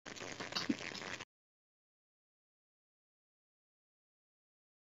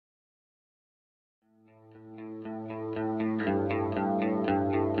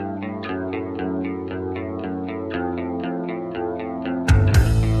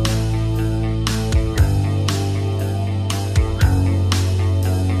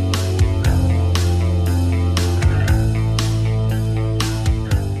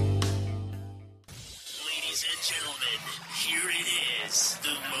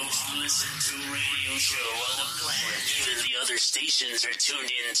Listen to a radio show on the planet. Even the other stations are tuned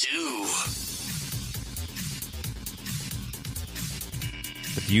in too.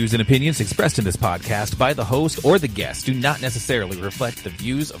 The views and opinions expressed in this podcast by the host or the guest do not necessarily reflect the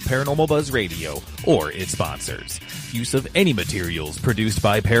views of Paranormal Buzz Radio or its sponsors. Use of any materials produced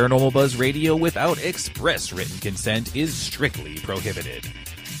by Paranormal Buzz Radio without express written consent is strictly prohibited.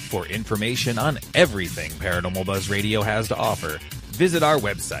 For information on everything Paranormal Buzz Radio has to offer, visit our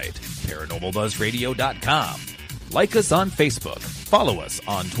website, paranormalbuzzradio.com. Like us on Facebook, follow us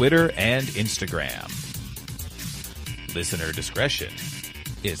on Twitter and Instagram. Listener discretion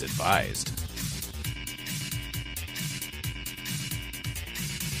is advised.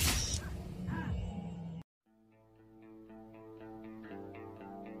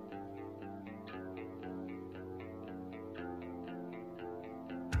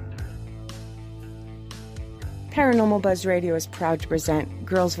 Paranormal Buzz Radio is proud to present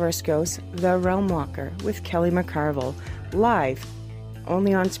Girls vs. Ghosts, The Realm Walker with Kelly McCarville, live,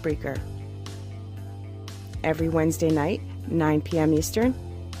 only on Spreaker. Every Wednesday night, 9 p.m. Eastern,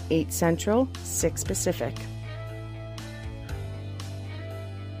 8 Central, 6 Pacific.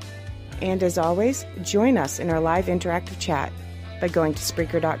 And as always, join us in our live interactive chat by going to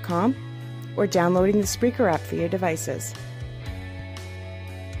Spreaker.com or downloading the Spreaker app for your devices.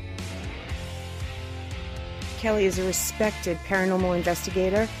 Kelly is a respected paranormal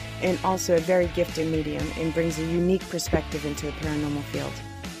investigator and also a very gifted medium and brings a unique perspective into the paranormal field.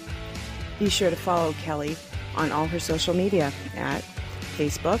 Be sure to follow Kelly on all her social media at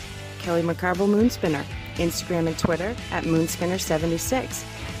Facebook, Kelly McCarville Moonspinner, Instagram and Twitter at Moonspinner76,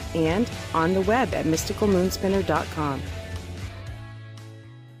 and on the web at mysticalmoonspinner.com.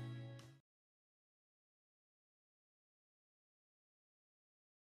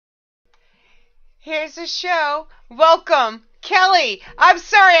 Here's the show. Welcome, Kelly. I'm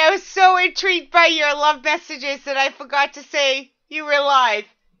sorry, I was so intrigued by your love messages that I forgot to say you were live.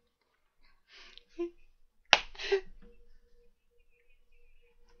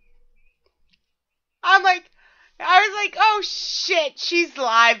 I was like, oh shit, she's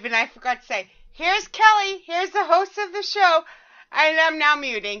live, and I forgot to say, here's Kelly, here's the host of the show, and I'm now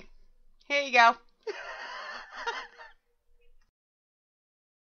muting. Here you go.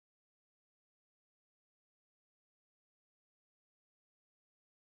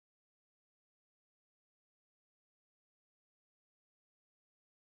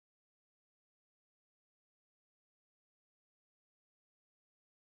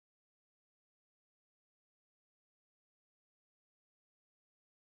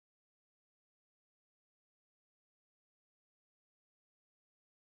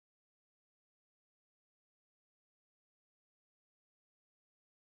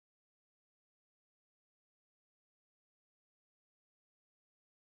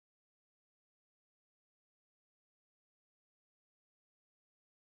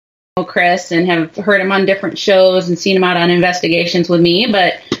 Chris and have heard him on different shows and seen him out on investigations with me,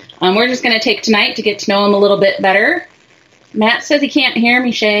 but we're just going to take tonight to get to know him a little bit better. Matt says he can't hear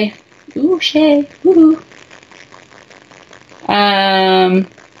me, Shay. Ooh, Shay. Ooh.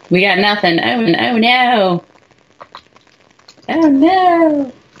 We got nothing. Oh no. Oh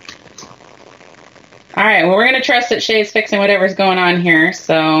no. All right, well, we're going to trust that Shay's fixing whatever's going on here,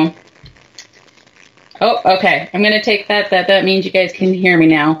 so. Oh, okay. I'm going to take that. That means you guys can hear me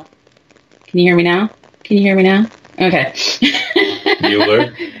now. Can you hear me now? Can you hear me now? Okay.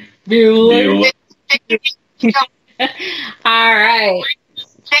 Bueller. All right.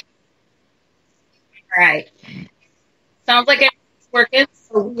 Sounds like everything's working,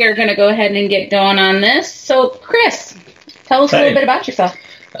 so we're going to go ahead and get going on this. So, Chris, tell us a little bit about yourself.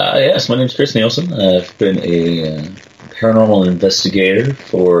 Yes, my name's Chris Nielson. I've been a paranormal investigator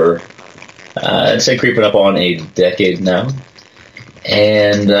for, I'd say, creeping up on a decade now.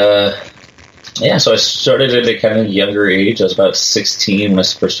 And, so I started at a kind of younger age. I was about 16 when I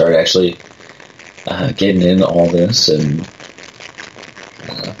first started actually getting into all this. And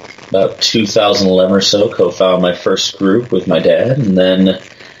about 2011 or so, co-founded my first group with my dad. And then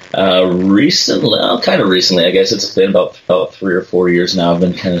recently, I guess it's been about 3 or 4 years now, I've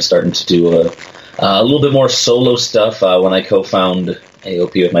been kind of starting to do a little bit more solo stuff. When I co-founded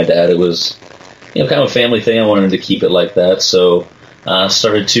AOP with my dad, it was kind of a family thing. I wanted to keep it like that. So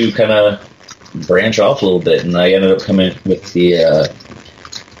started to kind of branch off a little bit, and I ended up coming with the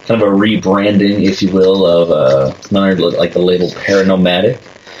kind of a rebranding, if you will, of like the label Paranormatic,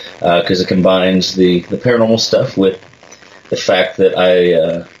 because it combines the paranormal stuff with the fact that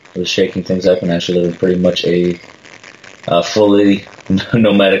I was shaking things up and actually living pretty much a fully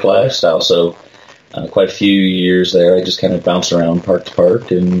nomadic lifestyle. So quite a few years there. I just kind of bounced around park to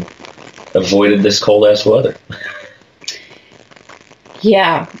park and avoided this cold-ass weather.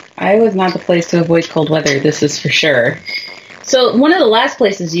 Yeah, Iowa is not the place to avoid cold weather, this is for sure. So one of the last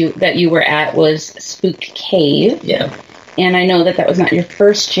places that you were at was Spook Cave. Yeah. And I know that was not your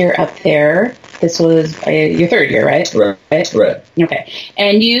first year up there. This was your third year, right? Right. Okay.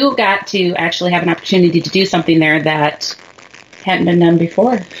 And you got to actually have an opportunity to do something there that hadn't been done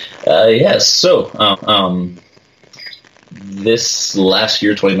before. Yes. So, this last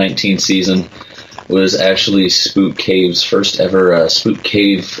year, 2019 season, was actually Spook Cave's first ever Spook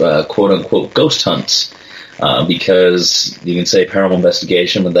Cave quote-unquote ghost hunts. Because you can say paranormal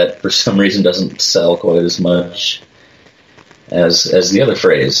investigation, but that for some reason doesn't sell quite as much as the other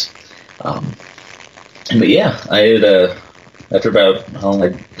phrase. But yeah, I had after about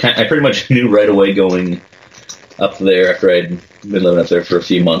I pretty much knew right away going up there after I'd been living up there for a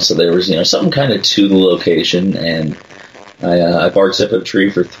few months that there was something kind of to the location, and I barked up a tree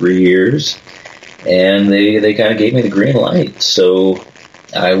for 3 years, and they kind of gave me the green light. So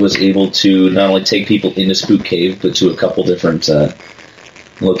I was able to not only take people into Spook Cave, but to a couple different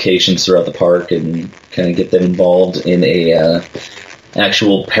locations throughout the park and kind of get them involved in a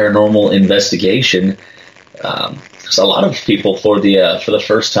actual paranormal investigation. So a lot of people for the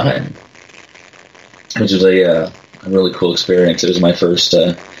first time, which was a really cool experience. It was my first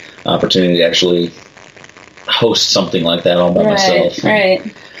opportunity to actually host something like that all by myself.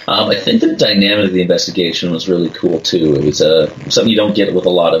 Right. I think the dynamic of the investigation was really cool too. It was something you don't get with a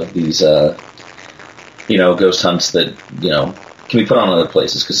lot of these, ghost hunts that can be put on other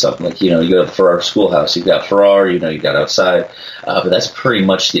places. Because something like you go to the Farrar Schoolhouse, you've got Farrar, you got outside, but that's pretty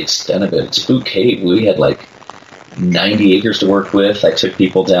much the extent of it. At Spook Cave, we had like 90 acres to work with. I took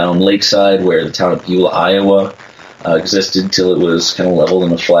people down Lakeside, where the town of Beulah, Iowa, existed till it was kind of leveled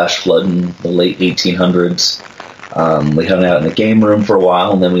in a flash flood in the late 1800s. We hung out in the game room for a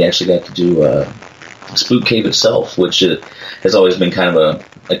while, and then we actually got to do Spook Cave itself, which has always been kind of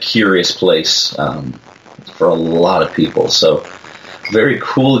a curious place for a lot of people. So, very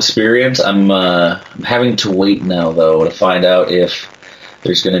cool experience. I'm having to wait now, though, to find out if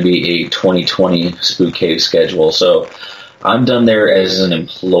there's going to be a 2020 Spook Cave schedule. So, I'm done there as an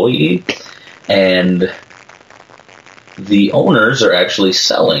employee, and the owners are actually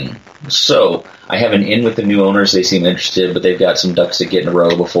selling. So I have an in with the new owners. They seem interested, but they've got some ducks to get in a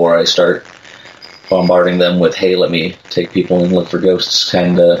row before I start bombarding them with, hey, let me take people and look for ghosts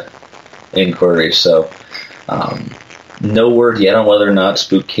kind of inquiries. So no word yet on whether or not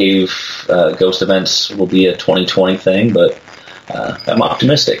Spook Cave ghost events will be a 2020 thing, but I'm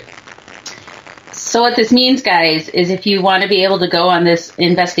optimistic. So what this means, guys, is if you want to be able to go on this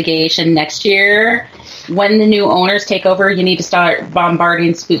investigation next year, when the new owners take over, you need to start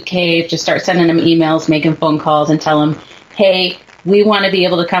bombarding Spook Cave. Just start sending them emails, making phone calls, and tell them, hey, we want to be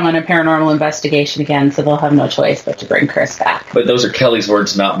able to come on a paranormal investigation again, so they'll have no choice but to bring Chris back. But those are Kelly's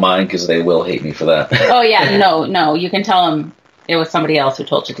words, not mine, because they will hate me for that. Oh, yeah, no, you can tell them it was somebody else who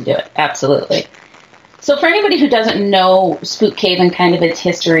told you to do it. Absolutely. So for anybody who doesn't know Spook Cave and kind of its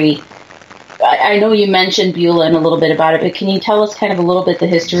history, I know you mentioned Beulah and a little bit about it, but can you tell us kind of a little bit the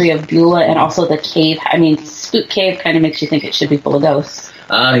history of Beulah and also the cave? I mean, Spook Cave kind of makes you think it should be full of ghosts.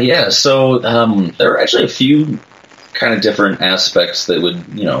 Yeah, so there are actually a few kind of different aspects that would,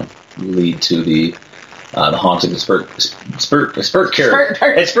 lead to the haunting of Spurt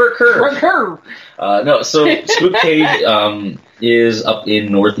Curve. No, so Spook Cave is up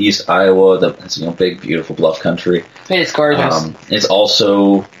in northeast Iowa. That's big, beautiful bluff country. It's gorgeous. It's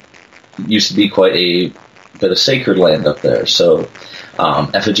also used to be quite a bit of sacred land up there. So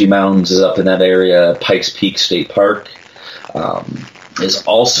Effigy Mountains is up in that area. Pikes Peak State Park is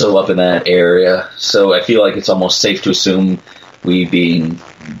also up in that area. So I feel like it's almost safe to assume we, being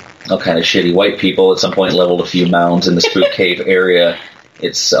all kind of shitty white people, at some point leveled a few mounds in the Spook Cave area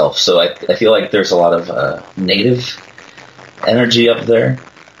itself. So I feel like there's a lot of native energy up there.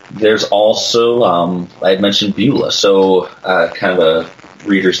 There's also, I had mentioned Beulah, so kind of a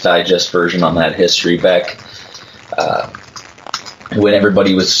Reader's Digest version on that history back when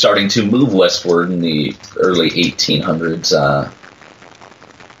everybody was starting to move westward in the early 1800s.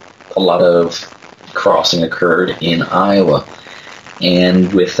 A lot of crossing occurred in Iowa,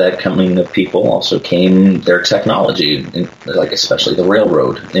 and with that coming of people also came their technology, like especially the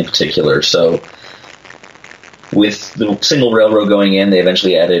railroad in particular. So with the single railroad going in, they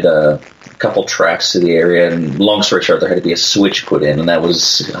eventually added a couple tracks to the area, and long story short, there had to be a switch put in, and that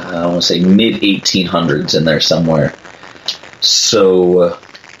was, I want to say, mid-1800s in there somewhere. So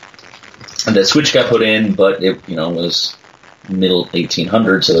the switch got put in, but it was middle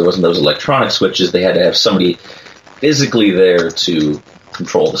 1800s, so there wasn't those electronic switches. They had to have somebody physically there to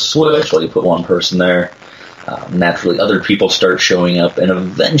control the switch while you put one person there. Naturally, other people start showing up, and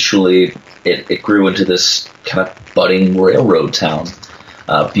eventually it grew into this kind of budding railroad town,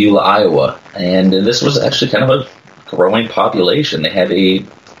 Beulah, Iowa. And this was actually kind of a growing population. They had a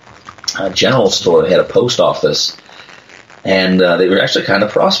general store, they had a post office, and they were actually kind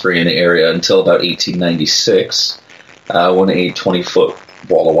of prospering in the area until about 1896, when a 20-foot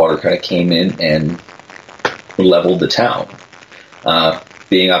wall of water kind of came in and leveled the town.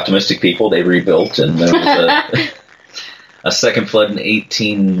 Being optimistic people, they rebuilt, and there was a second flood in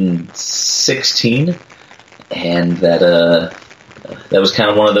 1816, and that was kind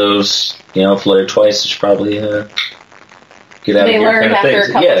of one of those, flooded twice, it's probably get out of here kind of things.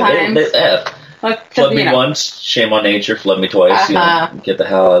 Flood me once, shame on nature. Flood me twice, get the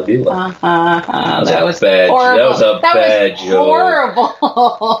hell out of Beulah. That was bad. Horrible. That was a bad joke.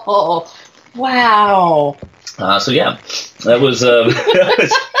 Horrible. Wow. That was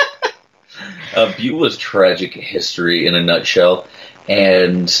Beulah's tragic history in a nutshell.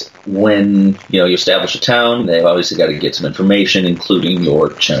 And when you establish a town, they've obviously got to get some information, including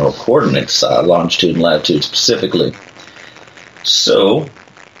your general coordinates, longitude and latitude specifically. So,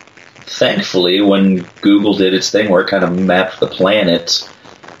 thankfully, when Google did its thing where it kind of mapped the planet,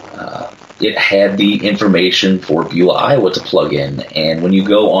 it had the information for Beulah, Iowa to plug in. And when you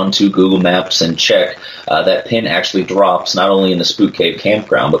go onto Google Maps and check, that pin actually drops not only in the Spook Cave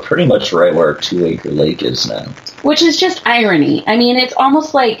campground, but pretty much right where 2 Acre Lake is now. Which is just irony. I mean, it's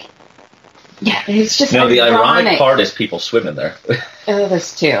almost like, it's just the ironic part is people swimming there. Oh,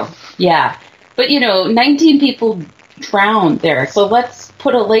 this too. Yeah. But, 19 people drowned there. So let's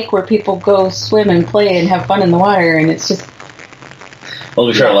put a lake where people go swim and play and have fun in the water, and it's just... Well,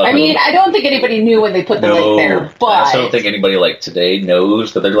 we I don't think anybody knew when they put the lake there, but... I also don't think anybody, today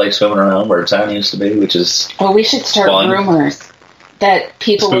knows that they're, swimming around where a town used to be, which is Well, we should start rumors that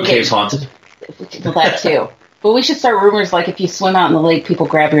people Spook Cave's haunted? Well, that too. But we should start rumors, if you swim out in the lake, people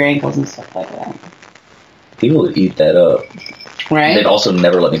grab your ankles and stuff like that. People would eat that up. Right? They'd also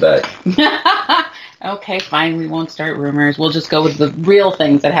never let me back. Okay, fine, we won't start rumors. We'll just go with the real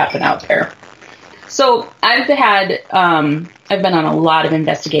things that happen out there. So I've been on a lot of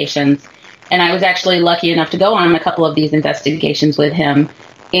investigations, and I was actually lucky enough to go on a couple of these investigations with him.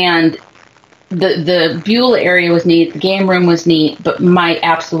 And the Beulah area was neat, the game room was neat, but my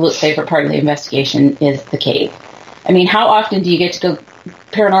absolute favorite part of the investigation is the cave. I mean, how often do you get to go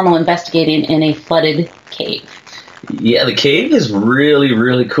paranormal investigating in a flooded cave? Yeah, the cave is really,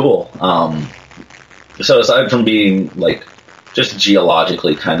 really cool. So aside from being, just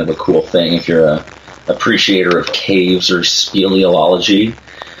geologically kind of a cool thing, if you're a appreciator of caves or speleology,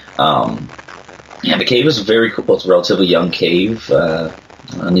 the cave is very cool. It's a relatively young cave,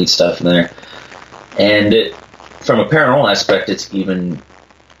 neat stuff in there. And from a paranormal aspect, it's even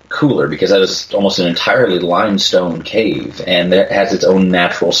cooler because that is almost an entirely limestone cave, and it has its own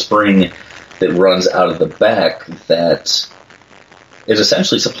natural spring that runs out of the back that is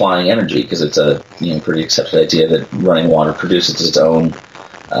essentially supplying energy because it's a pretty accepted idea that running water produces its own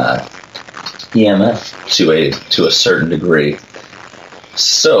EMF to a certain degree.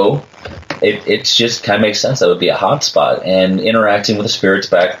 So it just kind of makes sense that would be a hot spot. And interacting with the spirits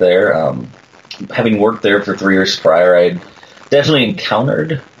back there, having worked there for 3 years prior, I'd definitely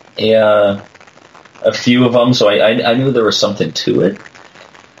encountered a few of them, so I knew there was something to it.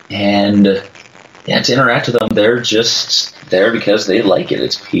 And to interact with them, they're just there because they like it.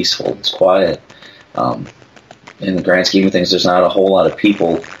 It's peaceful, it's quiet. In the grand scheme of things, there's not a whole lot of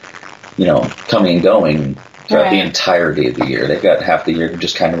people, coming and going throughout the entirety of the year. They've got half the year to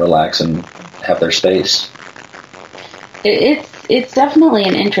just kind of relax and have their space. It's definitely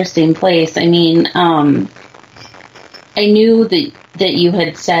an interesting place. I mean, I knew that you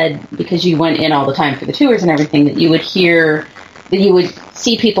had said, because you went in all the time for the tours and everything, that you would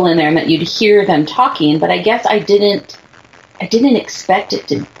see people in there and that you'd hear them talking, but I guess I didn't expect it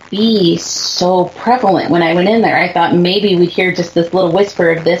to be so prevalent when I went in there. I thought maybe we'd hear just this little whisper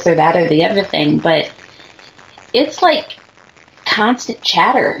of this or that or the other thing, but it's like constant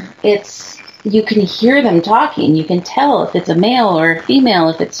chatter. You can hear them talking. You can tell if it's a male or a female,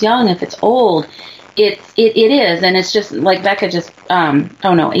 if it's young, if it's old. It is, and it's just like Becca just,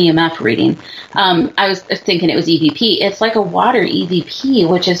 EMF reading. I was thinking it was EVP. It's like a water EVP,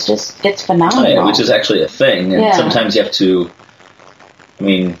 which is just, it's phenomenal. Oh, yeah, which is actually a thing, and sometimes you have to,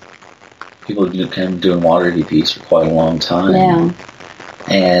 people have been kind of doing water EVPs for quite a long time. Yeah.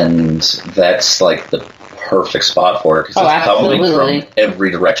 And that's like the perfect spot for it, because it's coming from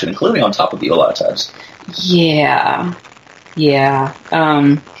every direction, including on top of you a lot of times. Yeah. Yeah.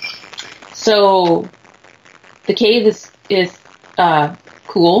 So the cave is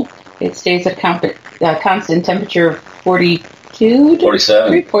cool. It stays at a constant temperature of 42?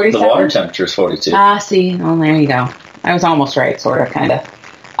 47. 47? The water temperature is 42. See. Well, there you go. I was almost right, sort of, kind of.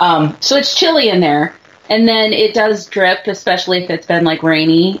 So it's chilly in there. And then it does drip, especially if it's been, like,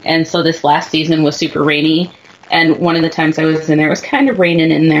 rainy. And so this last season was super rainy. And one of the times I was in there, it was kind of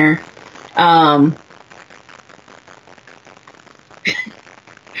raining in there.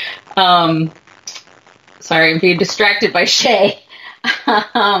 Sorry, I'm being distracted by Shay.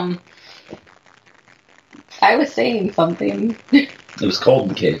 I was saying something. It was cold in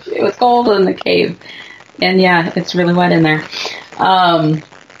the cave. It was cold in the cave. And yeah, it's really wet in there.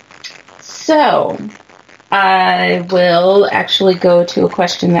 So, I will actually go to a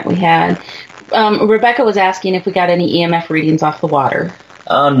question that we had. Rebecca was asking if we got any EMF readings off the water.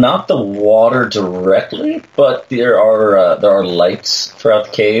 Not the water directly, but there are lights throughout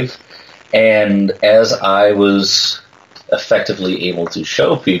the cave. And as I was effectively able to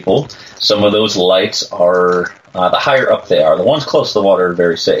show people, some of those lights are, the higher up they are, the ones close to the water are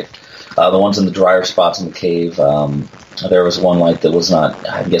very safe. The ones in the drier spots in the cave, there was one light that was not,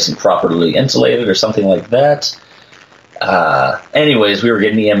 I'm guessing, properly insulated or something like that. Anyways, we were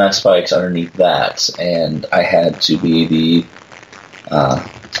getting EMF spikes underneath that, and I had to be the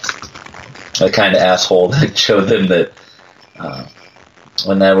kind of asshole that showed them that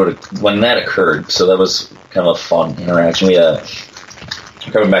when that occurred. So that was kind of a fun interaction. We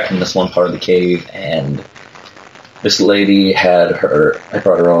coming back from this one part of the cave, and this lady I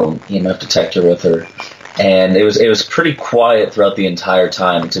brought her own EMF detector with her, and it was pretty quiet throughout the entire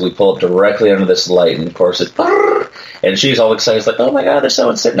time until we pull up directly under this light, and of course it's and she's all excited. It's like, oh my god, there's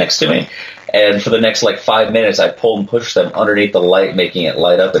someone sitting next to me. And for the next 5 minutes, I pulled and pushed them underneath the light, making it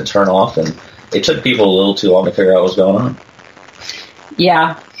light up and turn off. And it took people a little too long to figure out what was going on.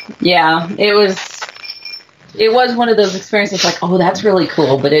 Yeah. It was one of those experiences like, oh, that's really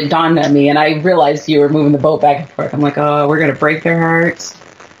cool. But it dawned on me, and I realized you were moving the boat back and forth. I'm like, oh, we're going to break their hearts.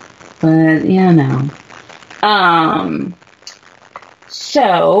 But, yeah, no.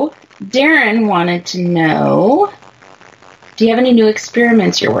 So, Darren wanted to know, do you have any new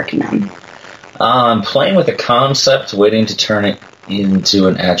experiments you're working on? I'm playing with a concept, waiting to turn it into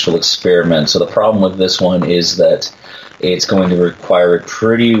an actual experiment. So the problem with this one is that it's going to require a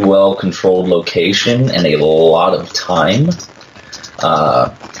pretty well-controlled location and a lot of time. I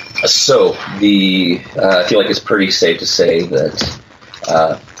feel like it's pretty safe to say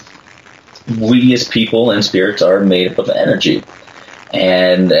that we as people and spirits are made up of energy.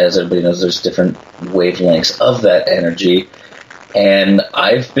 And as everybody knows, there's different wavelengths of that energy. And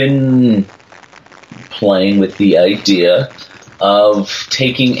I've been playing with the idea of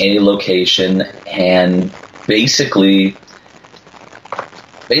taking a location and basically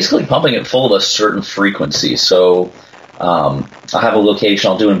pumping it full of a certain frequency. So I'll have a location,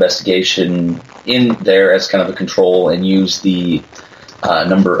 I'll do an investigation in there as kind of a control and use the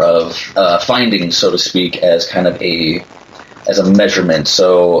number of findings, so to speak, as kind of as a measurement.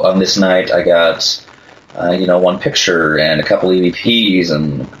 So on this night I got one picture and a couple EVPs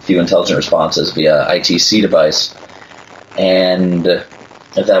and a few intelligent responses via ITC device. And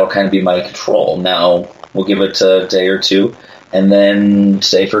that'll kind of be my control. Now, we'll give it a day or two, and then,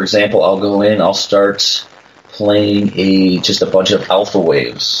 say, for example, I'll go in, I'll start playing just a bunch of alpha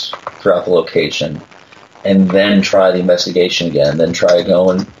waves throughout the location, and then try the investigation again, then try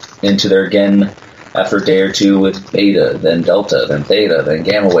going into there again after a day or two with beta, then delta, then theta, then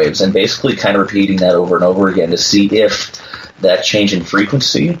gamma waves, and basically kind of repeating that over and over again to see if that change in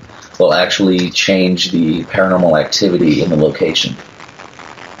frequency will actually change the paranormal activity in the location.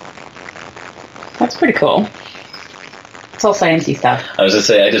 That's pretty cool. It's all sciencey stuff. I was going to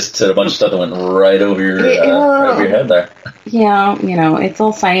say, I just said a bunch of stuff that went right over your head there. Yeah, it's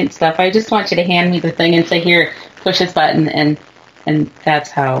all science stuff. I just want you to hand me the thing and say, here, push this button, and that's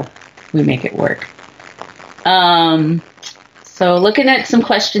how we make it work. So looking at some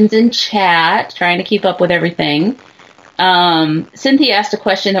questions in chat, trying to keep up with everything. Cynthia asked a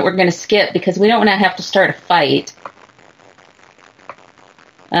question that we're going to skip because we don't want to have to start a fight.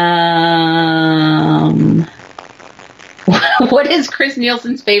 What is Chris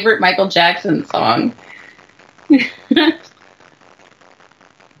Nielson's favorite Michael Jackson song?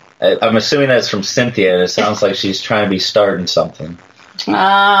 I'm assuming that's from Cynthia, and it sounds like she's trying to be starting something. You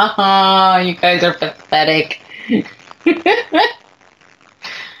guys are pathetic.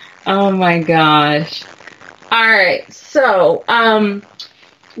 Oh my gosh. Alright, so,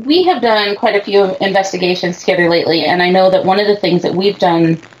 we have done quite a few investigations together lately, and I know that one of the things that we've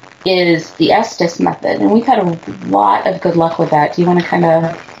done is the Estes method, and we've had a lot of good luck with that. Do you want to kind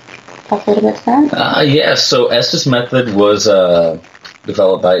of talk a little bit to that? Yeah, so Estes method was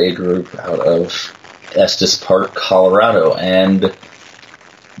developed by a group out of Estes Park, Colorado, and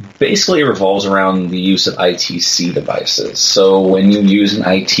basically it revolves around the use of ITC devices. So when you use an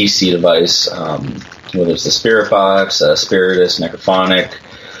ITC device, whether it's the Spirit Box, Spiritus, Necrophonic,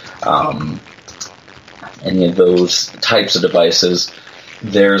 any of those types of devices,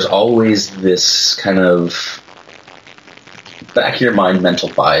 there's always this kind of back of your mind mental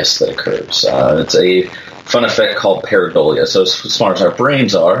bias that occurs. It's a fun effect called pareidolia. So as smart as our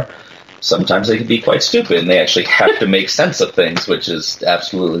brains are, sometimes they can be quite stupid, and they actually have to make sense of things, which is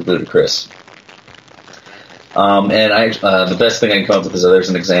absolutely ludicrous. And the best thing I can come up with is there's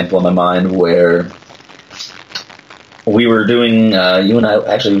an example in my mind where we were doing, you and I,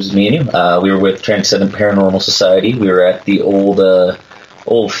 actually it was me and you, we were with Transcendent Paranormal Society. We were at the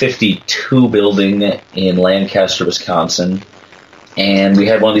old 52 building in Lancaster, Wisconsin, and we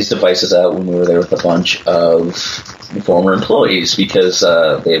had one of these devices out when we were there with a bunch of former employees because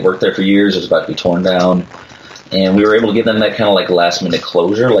they had worked there for years. It was about to be torn down, and we were able to give them that kind of like last minute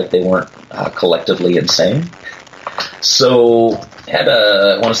closure, like they weren't collectively insane. So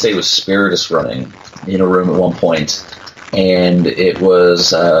I want to say it was Spiritus running in a room at one point, and it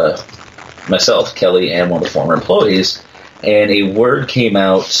was myself, Kelly, and one of the former employees, and a word came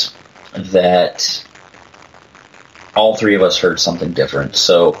out that all three of us heard something different.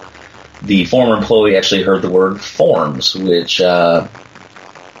 So the former employee actually heard the word forms, which would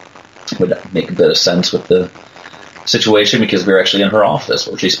make a bit of sense with the situation because we were actually in her office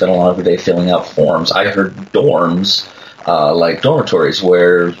where she spent a lot of her day filling out forms. I heard dorms, like dormitories,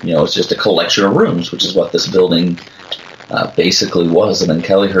 where it's just a collection of rooms, which is what this building basically was. And then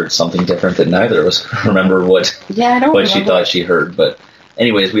Kelly heard something different that neither of us remember what she thought she heard. But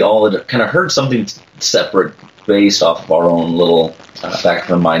anyways, we all had kind of heard something separate based off of our own little back of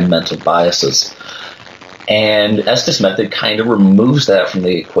the mind mental biases. And Estes method kind of removes that from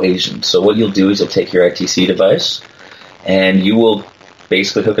the equation. So what you'll do is you'll take your ITC device and you will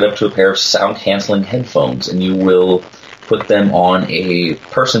basically hook it up to a pair of sound canceling headphones, and you will put them on a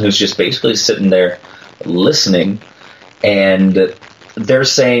person who's just basically sitting there listening, and they're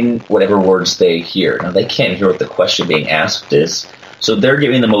saying whatever words they hear. Now, they can't hear what the question being asked is, so they're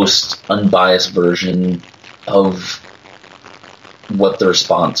giving the most unbiased version of what the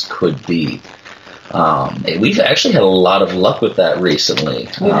response could be. We've actually had a lot of luck with that recently.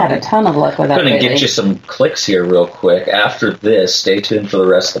 We've had a ton of luck with that. I'm going to get you some clicks here real quick. After this, stay tuned for the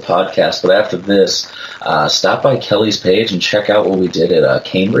rest of the podcast, but after this, stop by Kelly's page and check out what we did at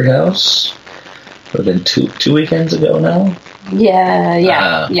Cambry House. It would have been two weekends ago now.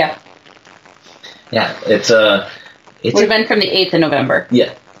 Yeah. It's would have been from the 8th of November.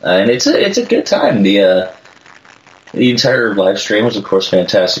 Yeah, and it's a good time. The entire live stream was, of course,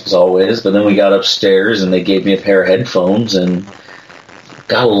 fantastic as always, but then we got upstairs and they gave me a pair of headphones and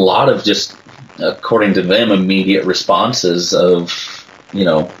got a lot of just, according to them, immediate responses of, and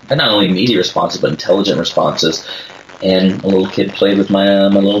not only immediate responses, but intelligent responses. And a little kid played with my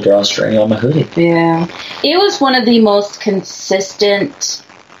little drawstring on my hoodie. Yeah. It was one of the most consistent,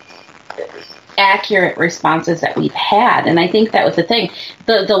 accurate responses that we've had, and I think that was the thing.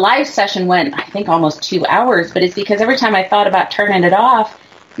 The live session went, I think, almost 2 hours, but it's because every time I thought about turning it off,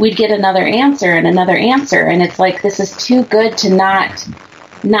 we'd get another answer, and it's like, this is too good to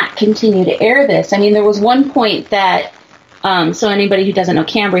not continue to air this. I mean, there was one point that so anybody who doesn't know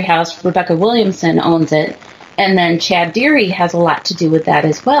Cambry House, Rebecca Williamson owns it, and then Chad Deary has a lot to do with that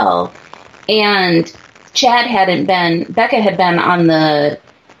as well. And Becca had been on the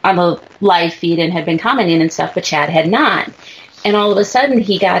live feed and had been commenting and stuff, but Chad had not. And all of a sudden,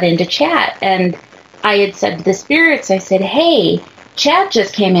 he got into chat, and I had said to the spirits, I said, hey, Chad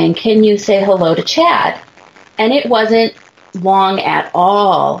just came in. Can you say hello to Chad? And it wasn't long at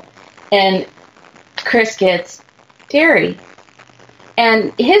all. And Chris gets Dairy.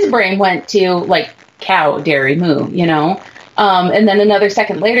 And his brain went to, like, cow, dairy, moo, and then another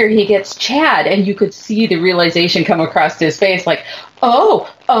second later, he gets Chad, and you could see the realization come across his face, like, oh.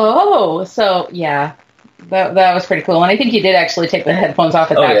 So, yeah, that was pretty cool. And I think you did actually take the headphones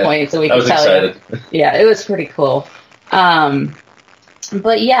off at that point, so we could tell you. Yeah, it was pretty cool.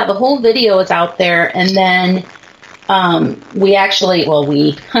 But, yeah, the whole video is out there, and then we actually,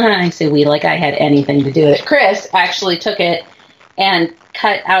 I say we like I had anything to do with it. Chris actually took it and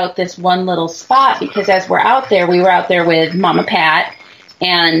cut out this one little spot, because as we were out there with Mama Pat,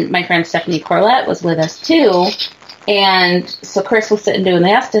 and my friend Stephanie Corlett was with us too. And so Chris was sitting doing the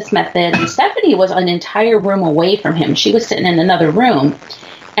Estes method, and Stephanie was an entire room away from him. She was sitting in another room.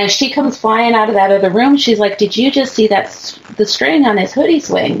 And she comes flying out of that other room. She's like, did you just see the string on his hoodie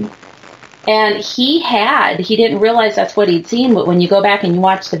swing? And he didn't realize that's what he'd seen, but when you go back and you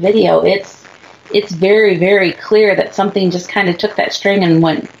watch the video, it's very, very clear that something just kind of took that string and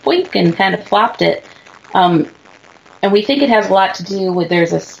went boink and kind of flopped it. And we think it has a lot to do with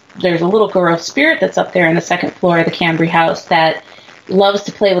there's a little girl spirit that's up there on the second floor of the Cambry house that loves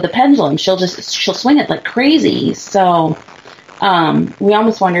to play with a pendulum. She'll swing it like crazy. So we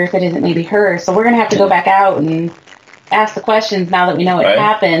almost wonder if it isn't maybe her. So we're going to have to go back out and ask the questions now that we know it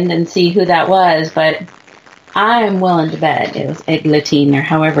happened and see who that was. But I'm willing to bet it was Eglantine, or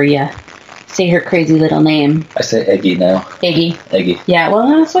however you say her crazy little name. I say Eggy now. Eggy. Yeah, well,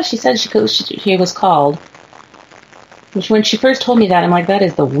 that's what she said she was called. Which, when she first told me that, I'm like, that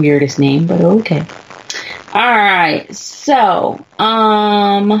is the weirdest name, but okay. Alright, so,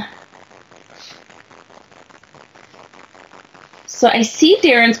 So I see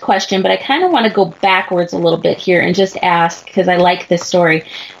Darren's question, but I kind of want to go backwards a little bit here and just ask, because I like this story.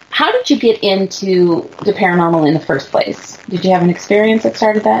 How did you get into the paranormal in the first place? Did you have an experience that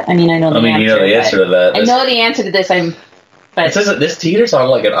started that? I mean, I know the answer. You know the answer to that. I know the answer to this. This teeters on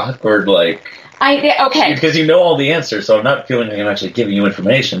like an awkward, okay. Because you know all the answers, so I'm not feeling like I'm actually giving you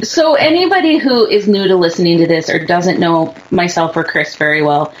information. So anybody who is new to listening to this or doesn't know myself or Chris very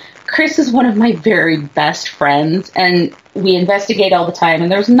well, Chris is one of my very best friends, and we investigate all the time,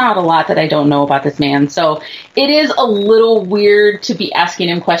 and there's not a lot that I don't know about this man. So it is a little weird to be asking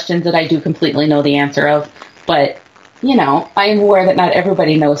him questions that I do completely know the answer of. But, you know, I am aware that not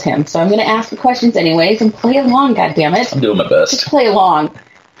everybody knows him. So I'm going to ask the questions anyways and play along, goddammit. I'm doing my best. Just play along.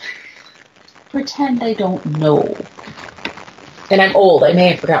 Pretend I don't know. And I'm old. I may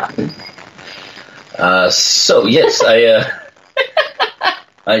have forgotten. So, yes,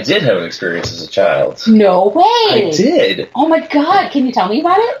 I did have an experience as a child. No way! I did. Oh my god, can you tell me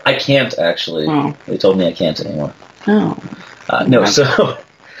about it? I can't, actually. Oh. They told me I can't anymore. Oh. No, so...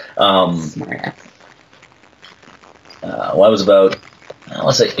 Smart. I was about,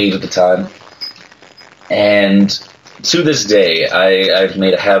 let's say, 8 at the time. And to this day, I've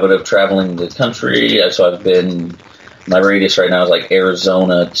made a habit of traveling the country. So I've been... My radius right now is like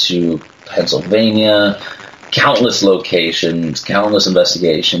Arizona to Pennsylvania... Countless locations, countless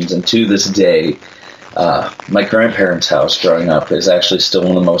investigations, and to this day, my grandparents' house growing up is actually still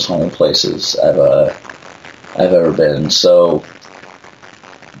one of the most haunted places I've ever been. So,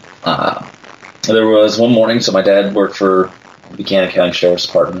 there was one morning, so my dad worked for the Buchanan County Sheriff's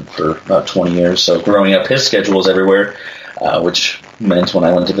Department for about 20 years, so growing up, his schedule was everywhere, which meant when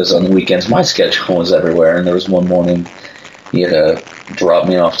I went to visit on the weekends, my schedule was everywhere, and there was one morning he had to drop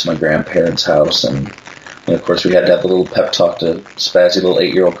me off to my grandparents' house, and of course, we had to have a little pep talk to spazzy little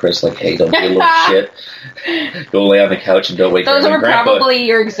 8-year-old Chris, like, hey, don't be a little shit. Go lay on the couch and don't wake up. Those were probably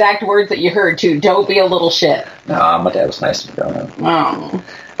your exact words that you heard, too. Don't be a little shit. Nah, my dad was nice to me growing up.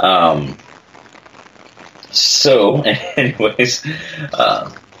 Oh. So, anyways,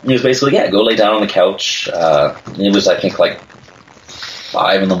 it was basically, go lay down on the couch. It was, I think, like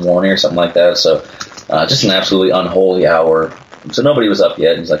 5 in the morning or something like that. So, just an absolutely unholy hour. So nobody was up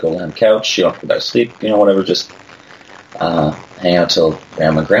yet. He's like, go lay on the couch. You don't have to go to sleep. Whatever. Just hang out till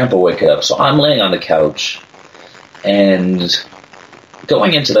Grandma and Grandpa wake up. So I'm laying on the couch. And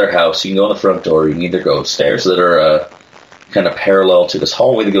going into their house, you can go in the front door. You can either go stairs that are kind of parallel to this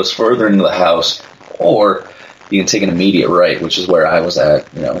hallway that goes further into the house. Or you can take an immediate right, which is where I was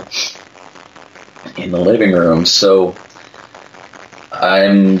at, in the living room. So...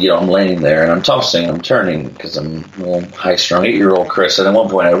 I'm laying there, and I'm tossing, I'm turning, because I'm a little high-strung 8-year-old Chris, and at one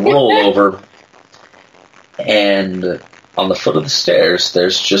point I roll over, and on the foot of the stairs,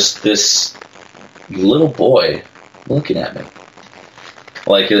 there's just this little boy looking at me.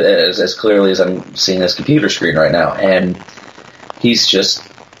 Like, as clearly as I'm seeing this computer screen right now, and he's just,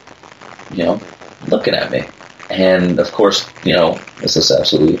 looking at me. And, of course, this is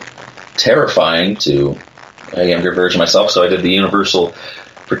absolutely terrifying to... a younger version of myself, so I did the universal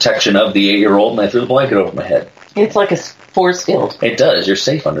protection of the 8-year-old, and I threw the blanket over my head. It's like a force field. It does. You're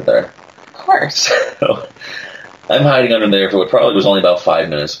safe under there. Of course. So, I'm hiding under there for what probably was only about 5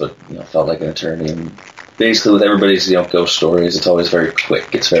 minutes, but felt like an eternity. And basically, with everybody's ghost stories, it's always very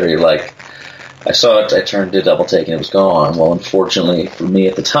quick. It's very I saw it, I turned to double take, and it was gone. Well, unfortunately for me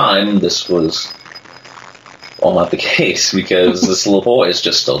at the time, this was not the case, because this little boy is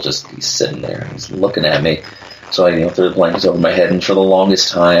he's sitting there, he's looking at me. So I threw the blankets over my head, and for the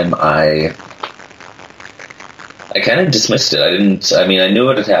longest time I kind of dismissed it. I knew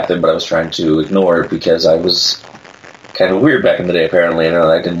it had happened, but I was trying to ignore it because I was kind of weird back in the day, apparently, and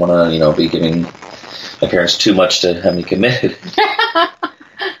I didn't want to, be giving my parents too much to have me committed.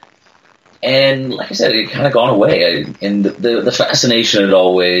 And like I said, it kind of gone away. And the fascination had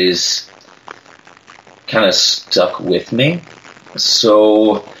always kind of stuck with me.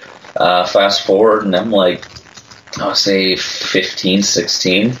 So fast forward, and I'm like, I'll say 15,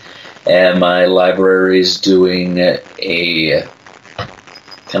 16, and my library's doing a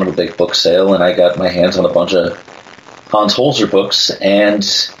kind of a big book sale, and I got my hands on a bunch of Hans Holzer books, and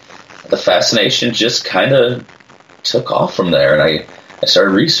the fascination just kind of took off from there, and I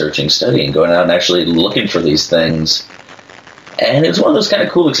started researching, studying, going out and actually looking for these things. And it was one of those kind of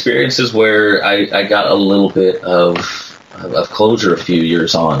cool experiences where I got a little bit of closure a few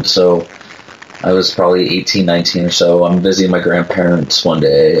years on. So I was probably 18, 19 or so. I'm visiting my grandparents one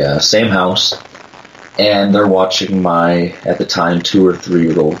day, same house, and they're watching my, at the time, 2 or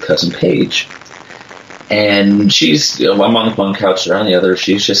 3-year-old cousin Paige. And I'm on one couch, they're on the other.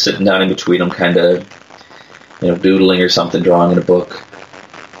 She's just sitting down in between them, kind of, doodling or something, drawing in a book.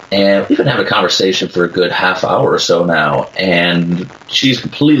 And we've been having a conversation for a good half hour or so now, and she's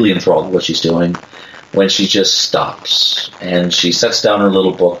completely enthralled with what she's doing when she just stops. And she sets down her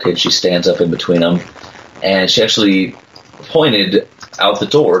little book, and she stands up in between them, and she actually pointed out the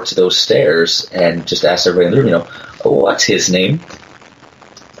door to those stairs and just asked everybody in the room, what's his name?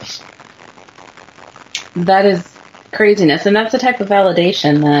 That is craziness, and that's the type of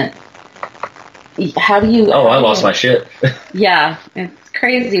validation that. How do you? I lost my shit. Yeah, it's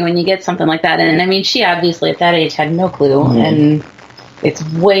crazy when you get something like that, and I mean, she obviously at that age had no clue, and it's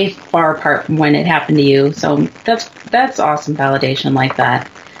way far apart from when it happened to you. So that's awesome validation like that.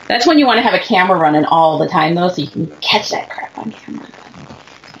 That's when you want to have a camera running all the time, though, so you can catch that crap on camera.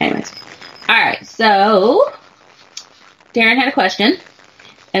 Anyways, all right. So Darren had a question,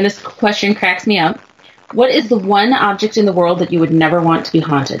 and this question cracks me up. What is the one object in the world that you would never want to be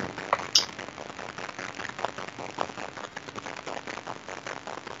haunted?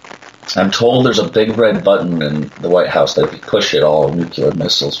 I'm told there's a big red button in the White House that if you push it, all nuclear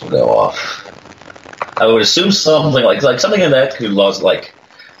missiles will go off. I would assume something like something in that could cause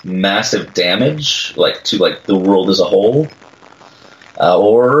massive damage, to the world as a whole,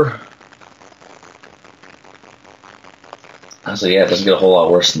 or honestly, it doesn't get a whole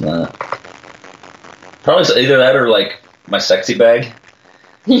lot worse than that. Probably either that or my sexy bag.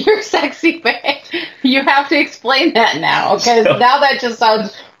 Your sexy bag. You have to explain that now, because now that just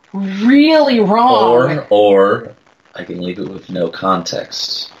sounds really wrong. Or I can leave it with no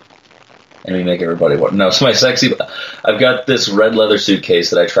context, and we make everybody want. No, it's my sexy. I've got this red leather suitcase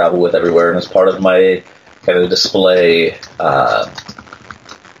that I travel with everywhere, and it's part of my kind of display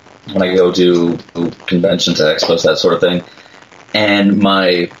when I go to conventions, expos, that sort of thing. And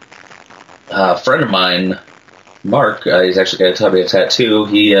my friend of mine, Mark, he's actually got a tattoo.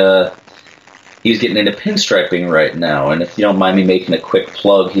 He's getting into pinstriping right now, and if you don't mind me making a quick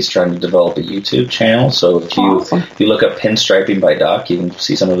plug, he's trying to develop a YouTube channel. So if you look up Pinstriping by Doc, you can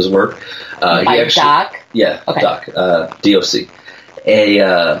see some of his work. Doc? Yeah, okay. Doc, DOC.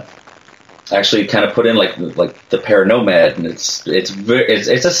 Actually kind of put in like the Paranomad, and it's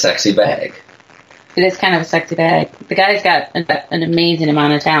a sexy bag. It is kind of a sexy bag. The guy's got an amazing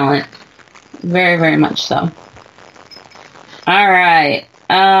amount of talent. Very, very much so. All right.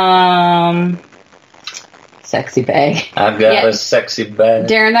 Sexy bag. I've got a sexy bag.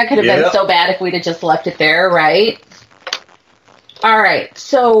 Darren, that could have been so bad if we'd have just left it there, right? All right.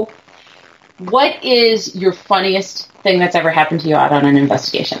 So, what is your funniest thing that's ever happened to you out on an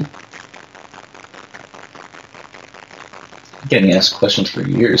investigation? I'm getting asked questions for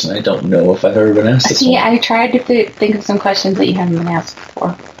years, and I don't know if I've ever been asked this one. I tried to think of some questions that you haven't been asked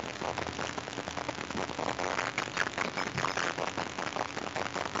before.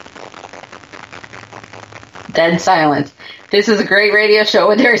 Dead silence. This is a great radio show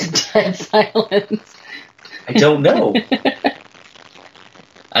when there's dead silence. I don't know.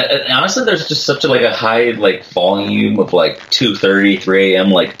 Honestly, there's just such a high volume of 2:30, 3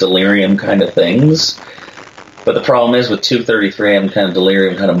 a.m. delirium kind of things. But the problem is with 2:30, 3 a.m. kind of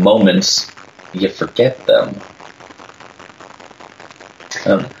delirium kind of moments, you forget them.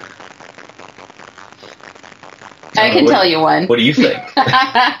 I can tell you one. What do you think?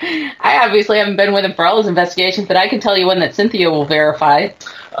 I obviously haven't been with him for all his investigations, but I can tell you one that Cynthia will verify.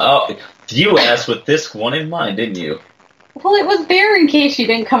 Oh, you asked with this one in mind, didn't you? Well, it was there in case you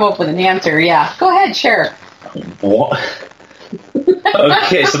didn't come up with an answer. Yeah, go ahead, share. What?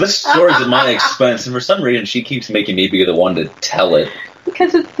 Okay, so this story's at my expense, and for some reason she keeps making me be the one to tell it.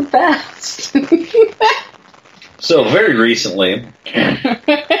 Because it's the best. So, very recently,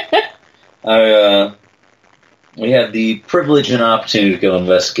 we had the privilege and opportunity to go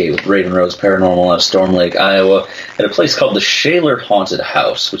investigate with Raven Rose Paranormal out of Storm Lake, Iowa, at a place called the Shaler Haunted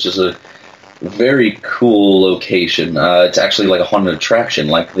House, which is a very cool location. It's actually like a haunted attraction,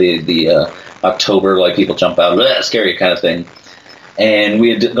 like the October, like people jump out, scary kind of thing. And we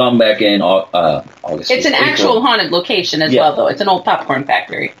had gone back in August. It's an April. actual haunted location as well, though. It's an old popcorn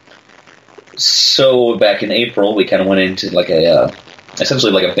factory. So back in April, we kind of went into like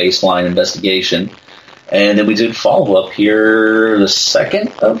essentially like a baseline investigation. And then we did follow-up here the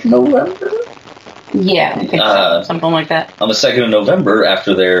 2nd of November? Yeah, I think so. Something like that. On the 2nd of November,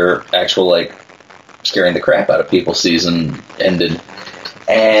 after their actual, like, scaring the crap out of people season ended.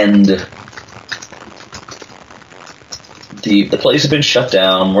 And the place had been shut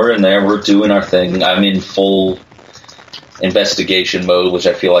down. We're in there. We're doing our thing. I'm in full investigation mode, which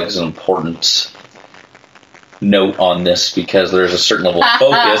I feel like is an important note on this because there's a certain level of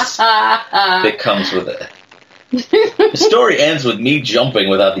focus that comes with it. The story ends with me jumping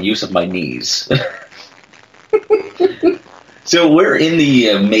without the use of my knees. So we're in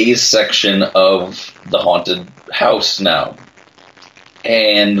the maze section of the haunted house now.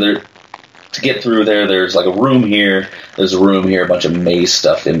 And to get through there's like a room here, there's a room here, a bunch of maze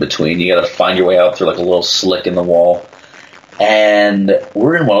stuff in between. You gotta find your way out through like a little slick in the wall. And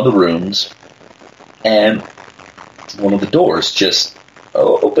we're in one of the rooms, and one of the doors just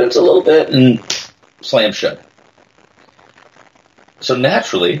opens a little bit and slams shut. So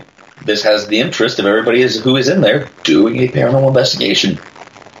naturally, this has the interest of everybody who is in there doing a paranormal investigation.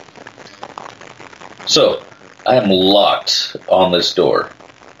 So, I am locked on this door.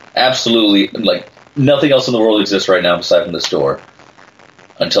 Absolutely, like, nothing else in the world exists right now aside from this door.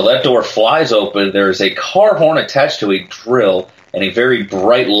 Until that door flies open, there is a car horn attached to a drill and a very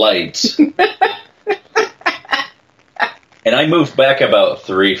bright light. And I moved back about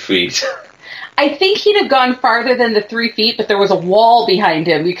 3 feet. I think he'd have gone farther than the 3 feet, but there was a wall behind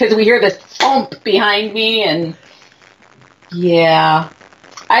him because we hear this thump behind me, and yeah.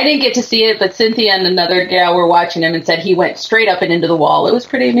 I didn't get to see it, but Cynthia and another gal were watching him and said he went straight up and into the wall. It was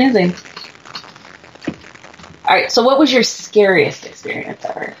pretty amazing. All right, so what was your scariest experience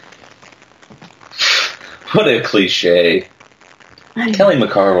ever? What a cliche. Kelly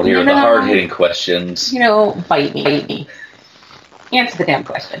McCarville here with the hard-hitting questions. Bite me. Answer the damn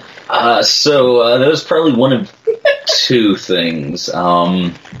question. So that was probably one of two things.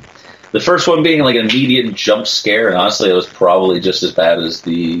 The first one being like an immediate jump scare, and honestly, it was probably just as bad as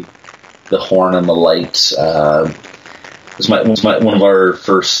the horn and the light. It was one of our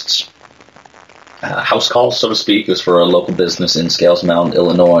first house calls, so to speak. It was for a local business in Scales Mountain,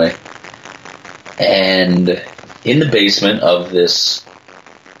 Illinois. And in the basement of this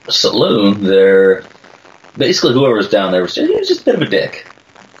saloon, basically whoever was down there was just a bit of a dick.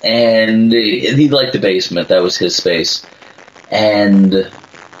 And he liked the basement. That was his space. And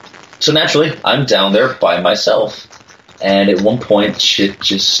so naturally, I'm down there by myself. And at one point, shit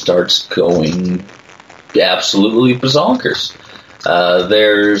just starts going absolutely bazonkers.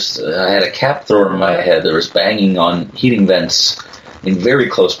 I had a cap thrower in my head. There was banging on heating vents in very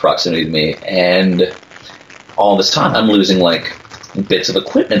close proximity to me. And all this time, I'm losing, like, bits of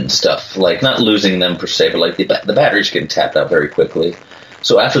equipment and stuff. Like, not losing them per se, but, like, the batteries getting tapped out very quickly.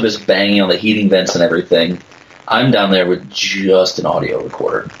 So after this banging on the heating vents and everything, I'm down there with just an audio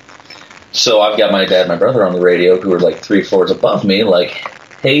recorder. So I've got my dad and my brother on the radio who are, like, 3 floors above me, like,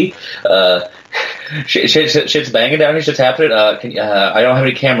 hey, shit's banging down here, shit's happening. I don't have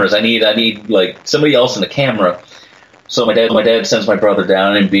any cameras. I need, like, somebody else in the camera. So my dad sends my brother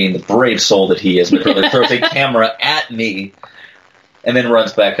down, and being the brave soul that he is, my brother throws a camera at me and then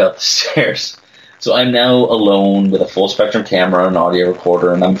runs back up the stairs. So I'm now alone with a full spectrum camera and an audio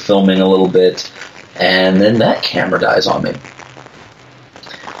recorder, and I'm filming a little bit, and then that camera dies on me.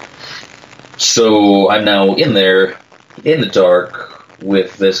 So I'm now in there, in the dark,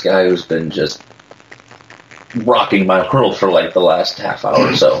 with this guy who's been just rocking my world for like the last half hour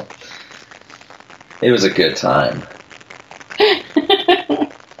or so. It was a good time.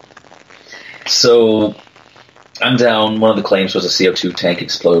 So I'm down. One of the claims was a CO2 tank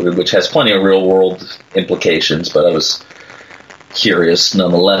exploded, which has plenty of real-world implications, but I was curious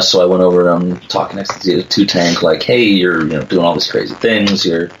nonetheless, so I went over and I'm talking next to the CO2 tank, like, hey, you're doing all these crazy things.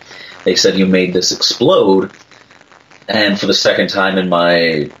 They said you made this explode, and for the second time in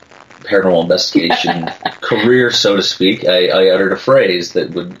my paranormal investigation career, so to speak, I uttered a phrase that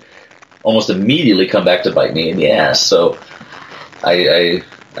would almost immediately come back to bite me in the ass. So I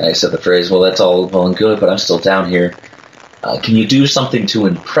said the phrase, well, that's all well and good, but I'm still down here. Can you do something to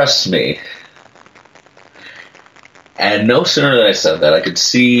impress me? And no sooner than I said that, I could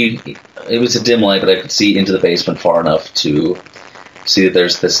see, it was a dim light, but I could see into the basement far enough to see that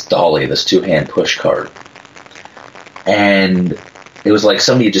there's this dolly, this 2-hand push cart. And it was like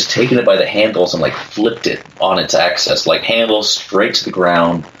somebody had just taken it by the handles and like flipped it on its axis, like handles straight to the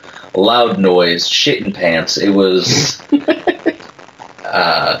ground, loud noise, shit in pants. It was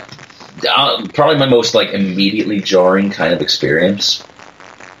probably my most like immediately jarring kind of experience.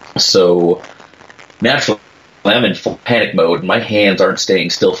 So naturally, I'm in full panic mode. My hands aren't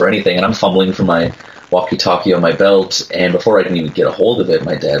staying still for anything, and I'm fumbling for my walkie-talkie on my belt. And before I can even get a hold of it,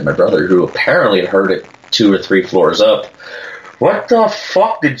 my dad, my brother, who apparently had heard it 2 or 3 floors up, "What the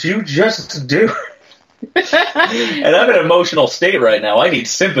fuck did you just do?" And I'm in an emotional state right now. I need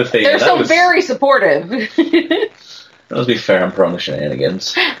sympathy. They're so very supportive. Let's be fair, I'm prone to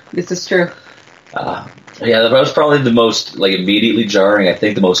shenanigans. This is true. Yeah, that was probably the most like immediately jarring. I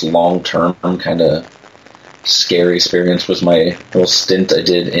think the most long-term kind of scary experience was my little stint I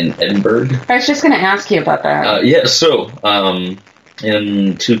did in Edinburgh. I was just going to ask you about that. Yeah, so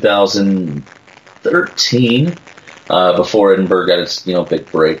in 2013, before Edinburgh got its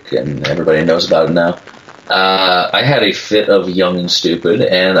big break and everybody knows about it now, I had a fit of young and stupid,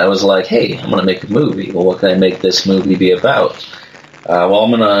 and I was like, "Hey, I'm gonna make a movie. Well, what can I make this movie be about?" Well, I'm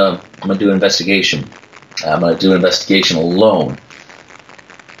gonna do an investigation. I'm gonna do an investigation alone,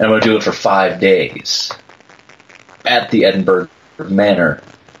 and I'm gonna do it for 5 days at the Edinburgh Manor,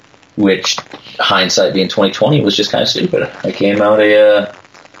 which, hindsight being 2020, was just kind of stupid. I came out a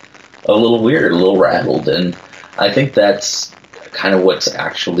little weird, a little rattled, and I think that's kind of what's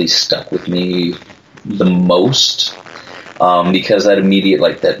actually stuck with me the most, because that immediate,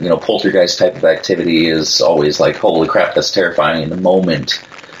 like that, poltergeist type of activity is always like, holy crap, that's terrifying in the moment.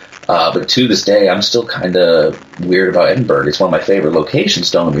 But to this day, I'm still kind of weird about Edinburgh. It's one of my favorite locations,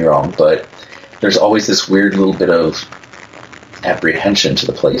 don't get me wrong, but there's always this weird little bit of apprehension to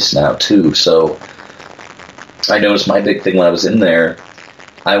the place now, too. So I noticed my big thing when I was in there,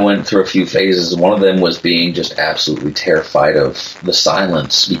 I went through a few phases. One of them was being just absolutely terrified of the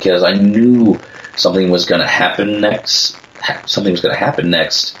silence, because I knew something was going to happen next.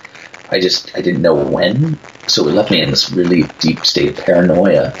 I didn't know when, so it left me in this really deep state of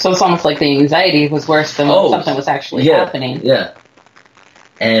paranoia. So it's almost like the anxiety was worse than something was actually happening. Yeah.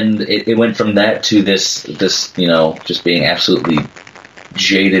 And it went from that to this, just being absolutely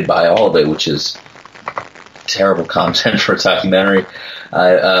jaded by all of it, which is terrible content for a documentary.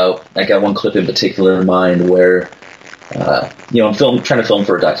 I got one clip in particular in mind where, I'm trying to film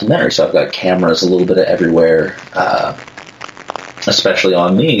for a documentary, so I've got cameras a little bit everywhere, especially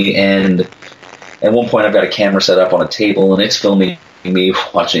on me, and at one point I've got a camera set up on a table, and it's filming me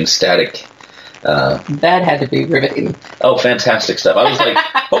watching static. That had to be riveting. Oh, fantastic stuff. I was like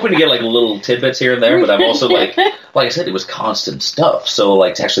hoping to get like little tidbits here and there, but I'm also like I said, it was constant stuff. So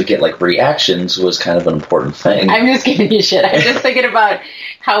like to actually get like reactions was kind of an important thing. I'm just giving you shit. I'm just thinking about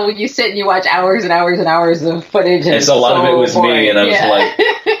how you sit and you watch hours and hours and hours of footage. And so a lot of it was boring. me, and I was like,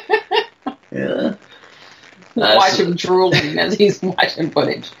 yeah. Watch him drooling as he's watching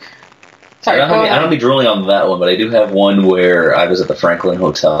footage. Sorry, I don't be drooling on that one, but I do have one where I was at the Franklin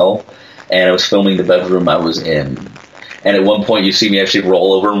Hotel, and I was filming the bedroom I was in. And at one point, you see me actually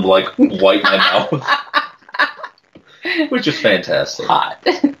roll over and like wipe my mouth, which is fantastic. Hot.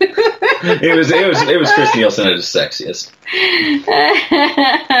 It was Chris Nielson at his sexiest.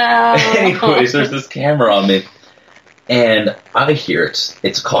 Anyways, there's this camera on me, and I hear it.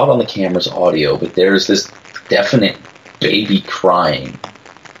 It's caught on the camera's audio, but there's this definite baby crying.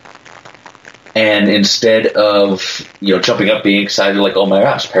 And instead of, jumping up, being excited, like, oh my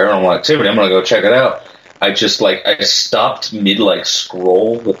gosh, paranormal activity, I'm going to go check it out, I stopped mid,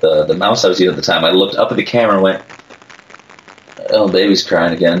 scroll with the mouse I was using at the time. I looked up at the camera and went, oh, baby's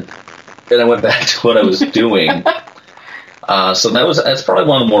crying again. Then I went back to what I was doing. So that's probably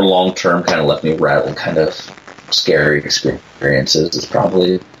one of the more long-term, kind of left me rattled, kind of scary experiences. It's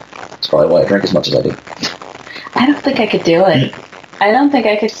probably why I drink as much as I do. I don't think I could do it. I don't think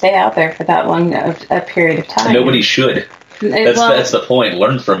I could stay out there for that long of a period of time. Nobody should. That's the point.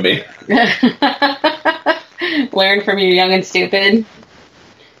 Learn from me. Learn from you, young and stupid.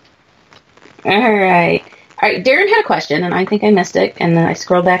 All right. Darren had a question, and I think I missed it, and then I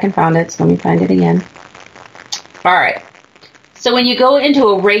scrolled back and found it, so let me find it again. All right. So when you go into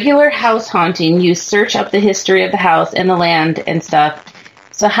a regular house haunting, you search up the history of the house and the land and stuff.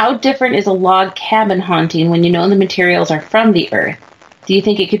 So how different is a log cabin haunting when you know the materials are from the earth? Do you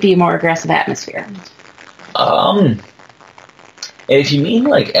think it could be a more aggressive atmosphere? If you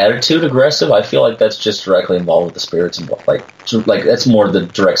mean attitude aggressive, I feel like that's just directly involved with the spirits involved. Like that's more the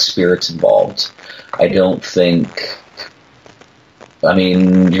direct spirits involved. I don't think. I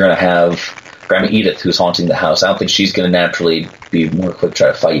mean, you're gonna have Grandma Edith who's haunting the house. I don't think she's gonna naturally be more quick to try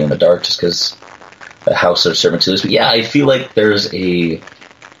to fight you in the dark just because house they're serving to this. But yeah, I feel like there's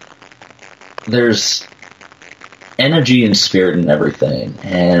energy and spirit and everything.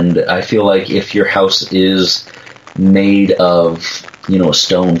 And I feel like if your house is made of, a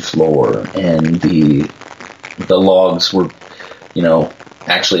stone floor and the logs were,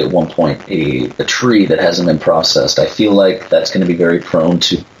 actually at one point a tree that hasn't been processed, I feel like that's going to be very prone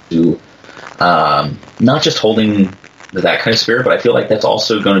to not just holding that kind of spirit, but I feel like that's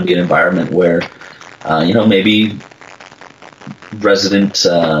also going to be an environment where, maybe resident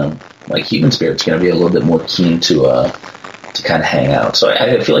like human spirit's going to be a little bit more keen to kind of hang out. So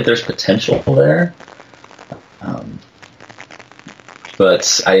I feel like there's potential there,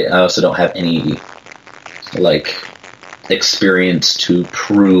 but I also don't have any experience to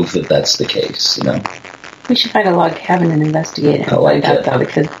prove that that's the case. We should find a log cabin and investigate it. I like it. Though,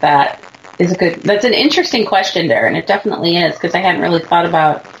 because that's an interesting question, Darren. It definitely is, because I hadn't really thought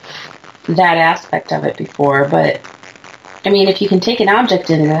about that aspect of it before. But I mean, if you can take an object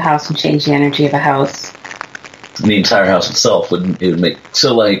into the house and change the energy of a house, the entire house itself would make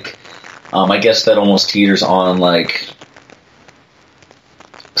so. I guess that almost teeters on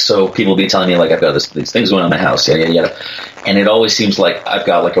so people be telling me I've got these things going on in my house, yada, and it always seems like I've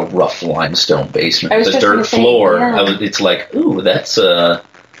got a rough limestone basement with a dirt floor. Yeah. It's ooh, that's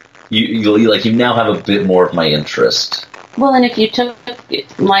you now have a bit more of my interest. Well, and if you took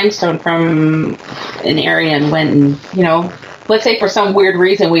limestone from an area and went and, let's say for some weird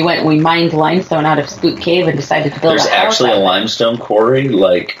reason we went and we mined limestone out of Spook Cave and decided to build There's actually a limestone quarry,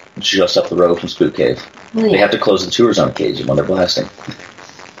 just up the road from Spook Cave. Really? They have to close the tour zone occasionally when they're blasting.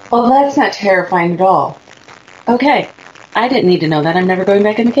 Well, that's not terrifying at all. Okay. I didn't need to know that. I'm never going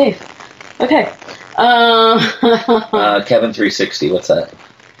back in the cave. Okay. Cabin 360, what's that?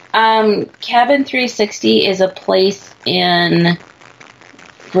 Cabin 360 is a place in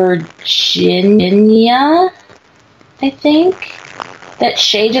Virginia, I think, that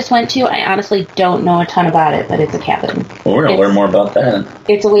Shay just went to. I honestly don't know a ton about it, but it's a cabin. Well, we're going to learn more about that.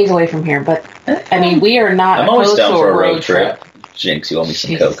 It's a ways away from here, but, I mean, we are not I'm always down for a road trip. Jinx, you owe me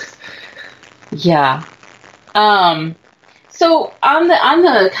some Coke. Yeah. So on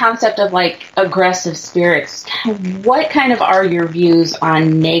the concept of aggressive spirits, what kind of are your views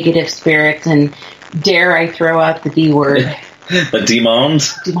on negative spirits, and dare I throw out the D word? The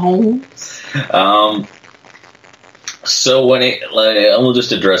demons? Demons. So when I'll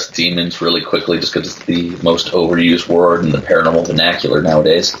just address demons really quickly, just because it's the most overused word in the paranormal vernacular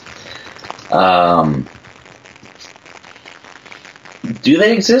nowadays. Do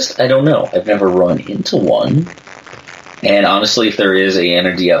they exist? I don't know. I've never run into one. And honestly, if there is a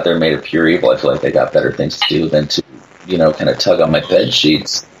entity out there made of pure evil, I feel like they got better things to do than to, kind of tug on my bed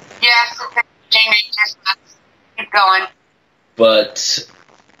sheets. Yes, Jamie, just keep going. But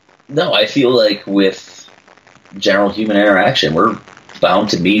no, I feel like with general human interaction, we're bound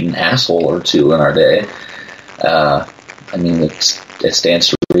to meet an asshole or two in our day. I mean, it stands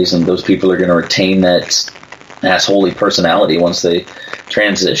to reason those people are going to retain that assholey personality once they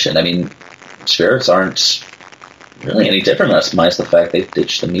transition. I mean, spirits aren't really any different minus the fact they've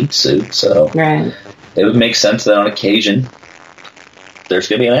ditched the meat suit, so right. It would make sense that on occasion there's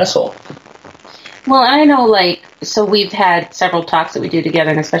going to be an asshole. Well, I know, so we've had several talks that we do together,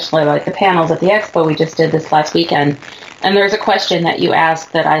 and especially the panels at the expo we just did this last weekend, and there's a question that you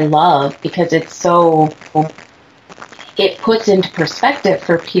asked that I love because it puts into perspective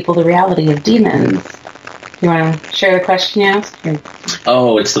for people the reality of demons. You want to share the question you asked?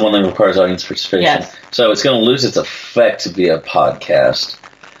 Oh, it's the one that requires audience participation. Yes. So it's going to lose its effect via podcast.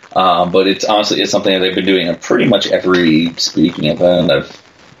 But it's something that they've been doing at pretty much every speaking event I've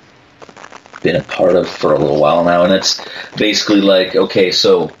been a part of for a little while now. And it's basically okay,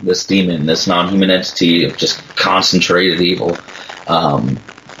 so this demon, this non-human entity of just concentrated evil,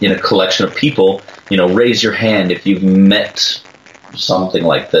 in a collection of people, raise your hand if you've met something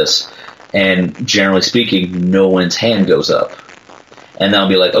like this. And generally speaking, no one's hand goes up. And they'll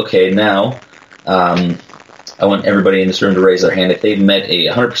be okay, now I want everybody in this room to raise their hand if they've met a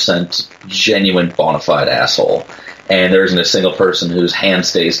 100% genuine bona fide asshole. And there isn't a single person whose hand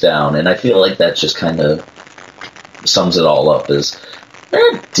stays down. And I feel like that just kind of sums it all up as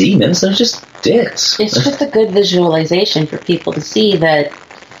they're not demons, they're just dicks. It's just a good visualization for people to see that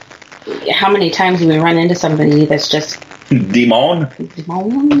how many times do we run into somebody that's just...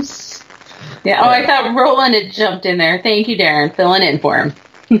 Demons? Yeah. Oh, I thought Roland had jumped in there. Thank you, Darren, filling in for him.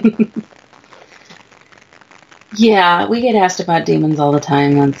 Yeah, we get asked about demons all the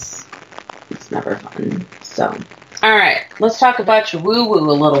time. It's never fun. So, all right, let's talk about your woo-woo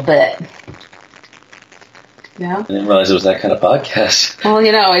a little bit. Yeah. I didn't realize it was that kind of podcast. Well,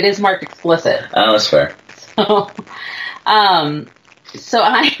 it is marked explicit. Oh, that's fair. So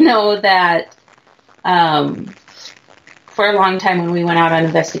I know that for a long time when we went out on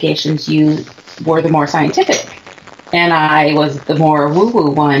investigations, you were the more scientific, and I was the more woo-woo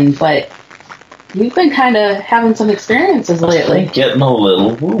one, but you've been kind of having some experiences lately. Getting a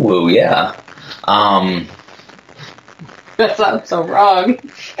little woo-woo, yeah. That sounds so wrong.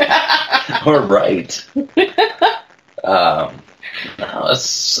 Or right. No,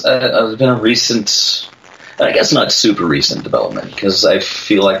 it's been a recent, I guess not super recent development, because I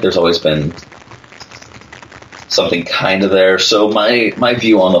feel like there's always been something kind of there. So my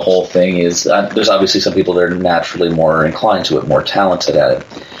view on the whole thing is there's obviously some people that are naturally more inclined to it, more talented at it.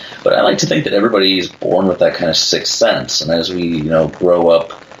 But I like to think that everybody is born with that kind of sixth sense, and as we grow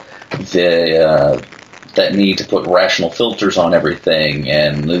up, that need to put rational filters on everything,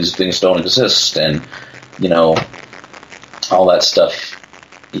 and these things don't exist, and all that stuff,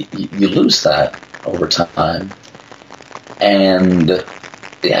 you lose that over time. And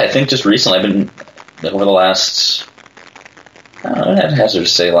yeah, I think just recently I've been over the last, I'd hazard to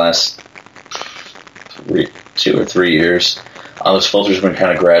say last 2 or 3 years, those filters have been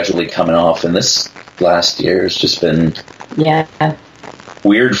kind of gradually coming off, and this last year has just been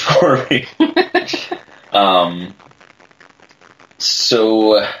weird for me.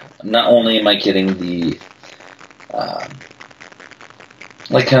 So not only am I getting the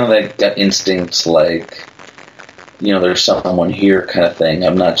kind of that gut instinct, there's someone here kind of thing.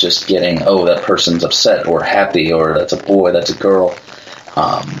 I'm not just getting, oh, that person's upset or happy, or that's a boy, that's a girl.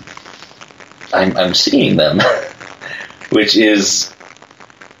 I'm seeing them, which is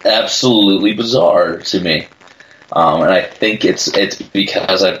absolutely bizarre to me. And I think it's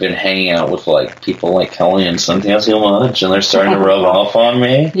because I've been hanging out with people like Kelly and Cynthia so much, and they're starting to rub off on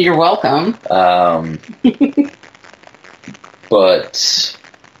me. You're welcome. But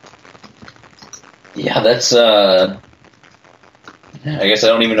yeah, that's I guess I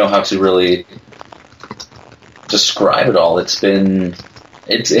don't even know how to really describe it all. It's been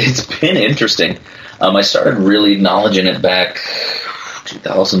interesting. I started really acknowledging it back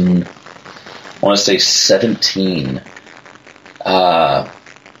 2000. I want to say 17. Dad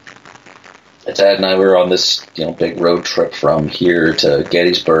and I were on this, big road trip from here to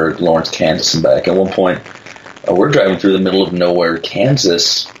Gettysburg, Lawrence, Kansas, and back. At one point, we're driving through the middle of nowhere,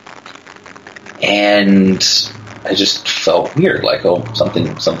 Kansas, and I just felt weird, like, oh,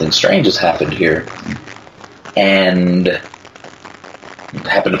 something strange has happened here, and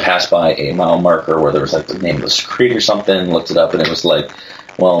happened to pass by a mile marker where there was the name of this creek or something. Looked it up, and it was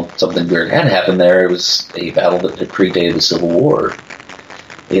something weird had happened there. It was a battle that had predated the Civil War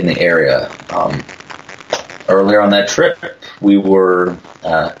in the area. Earlier on that trip, we were,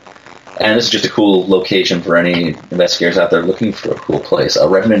 and this is just a cool location for any investigators out there looking for a cool place,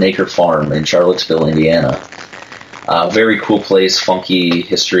 Revenant Acre Farm in Charlottesville, Indiana. Very cool place, funky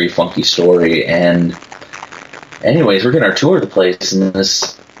history, funky story, and anyways, we're getting our tour of the place, and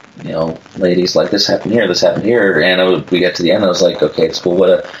this lady's like, this happened here, and we got to the end, and I was like, okay, it's cool,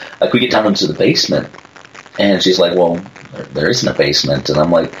 we get down into the basement, and she's like, well, there isn't a basement, and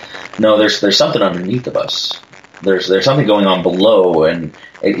I'm like, no, there's something underneath of us, there's something going on below, and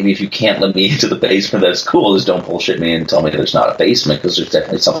if you can't let me into the basement, that's cool, just don't bullshit me and tell me there's not a basement, because there's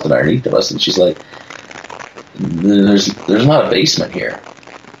definitely something underneath of us. And she's like, there's not a basement here.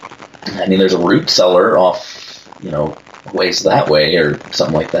 I mean, there's a root cellar off, ways that way or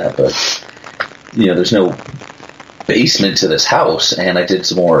something like that, but there's no basement to this house. And I did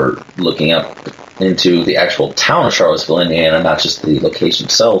some more looking up into the actual town of Charlottesville, Indiana, not just the location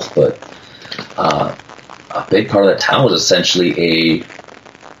itself, but a big part of that town was essentially a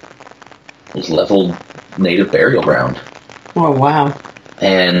leveled native burial ground. Oh, wow.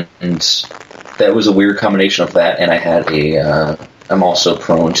 And that was a weird combination of that, and I had I'm also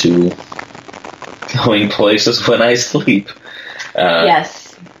prone to going places when I sleep.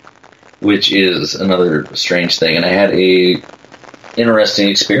 Yes. Which is another strange thing. And I had a interesting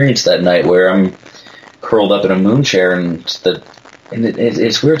experience that night where I'm curled up in a moon chair, and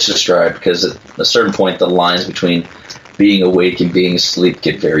it's weird to describe, because at a certain point the lines between being awake and being asleep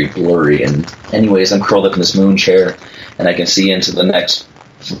get very blurry. And anyways, I'm curled up in this moon chair, and I can see into the next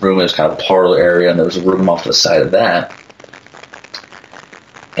room. It was kind of a parlor area, and there was a room off to the side of that.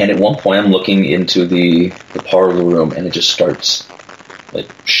 And at one point, I'm looking into the parlor room, and it just starts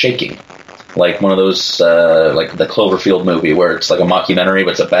shaking, like one of those like the Cloverfield movie where it's like a mockumentary,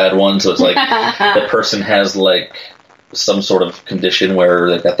 but it's a bad one. So it's like the person has some sort of condition where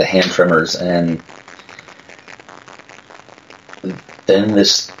they've got the hand tremors, and then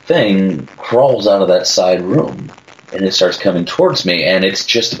this thing crawls out of that side room, and it starts coming towards me, and it's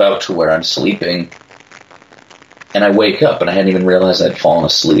just about to where I'm sleeping. And I wake up, and I hadn't even realized I'd fallen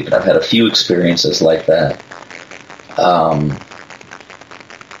asleep. And I've had a few experiences like that.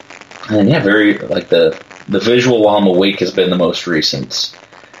 And yeah, very, like, the visual while I'm awake has been the most recent.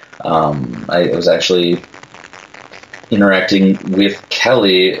 I was actually interacting with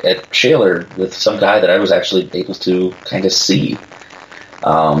Kelly at Shaler with some guy that I was actually able to kind of see.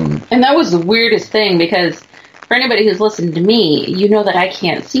 And that was the weirdest thing, because for anybody who's listened to me, you know that I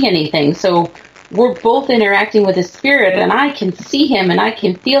can't see anything. So we're both interacting with his spirit, and I can see him, and I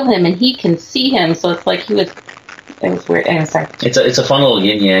can feel him, and he can see him. So it's like it was weird. I'm sorry. It's a fun little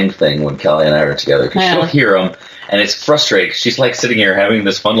yin-yang thing when Kelly and I are together, because she'll hear him, and it's frustrating. She's like sitting here having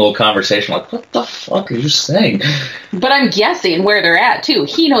this fun little conversation, like, what the fuck are you saying? But I'm guessing where they're at, too.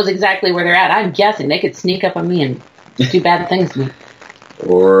 He knows exactly where they're at. I'm guessing they could sneak up on me and do bad things to me.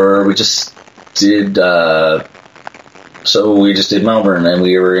 Or we just did, we just did Melbourne, and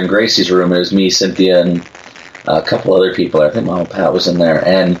we were in Gracie's room. It was me, Cynthia, and a couple other people. I think Mama Pat was in there,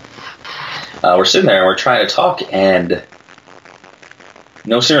 and we're sitting there, and we're trying to talk, and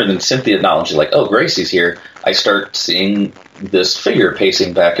no sooner than Cynthia acknowledges, like, oh, Gracie's here, I start seeing this figure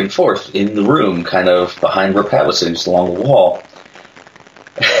pacing back and forth in the room, kind of behind where Pat was sitting, just along the wall.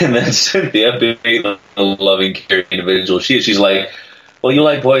 And then Cynthia, being the loving, caring individual she's like, well, you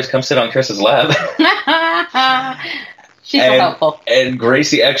like boys, come sit on Chris's lap. She's so helpful. And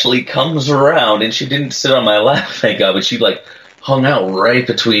Gracie actually comes around, and she didn't sit on my lap, thank God, but she, like, hung out right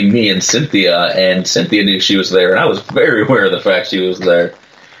between me and Cynthia knew she was there, and I was very aware of the fact she was there.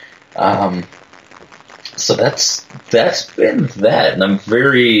 So that's been that, and I'm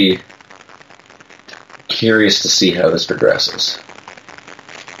very curious to see how this progresses.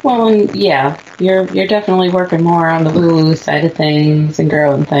 Well, yeah, you're definitely working more on the woo-woo side of things and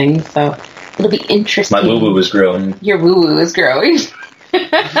growing things, so it'll be interesting. My woo-woo is growing. Your woo-woo is growing.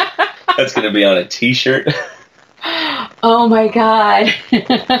 That's going to be on a t-shirt. Oh my god.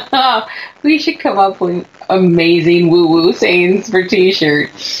 We should come up with amazing woo-woo sayings for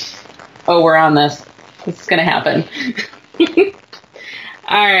t-shirts. Oh, we're on this. This is going to happen.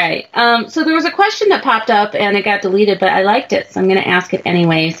 Alright, so there was a question that popped up and it got deleted, but I liked it, so I'm going to ask it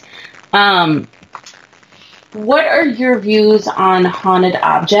anyways. What are your views on haunted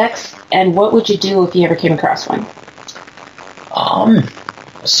objects, and what would you do if you ever came across one?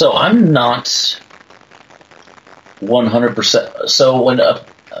 So I'm not 100%. So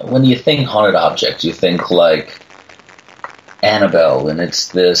when you think haunted object, you think like Annabelle, and it's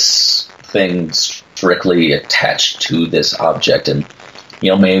this thing strictly attached to this object, and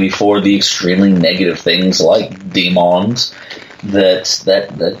maybe for the extremely negative things like demons,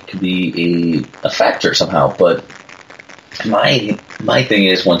 that could be a factor somehow. But my thing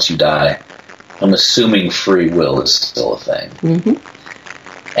is, once you die, I'm assuming free will is still a thing. Mm-hmm.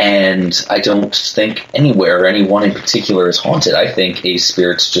 And I don't think anywhere anyone in particular is haunted. I think a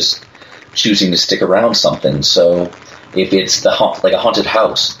spirit's just choosing to stick around something. So if it's like a haunted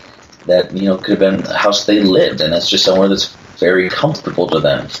house, that could have been a house they lived, and that's just somewhere that's very comfortable to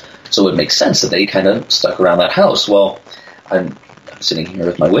them. So it makes sense that they kind of stuck around that house. Well, I'm sitting here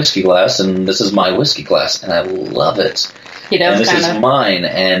with my whiskey glass, and this is my whiskey glass, and I love it. And this is mine,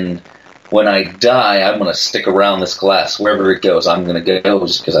 and when I die, I'm going to stick around this glass. Wherever it goes, I'm going to go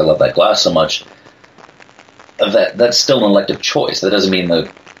just because I love that glass so much. That's still an elective choice. That doesn't mean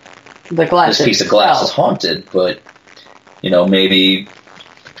the glass this piece of glass is haunted, but, maybe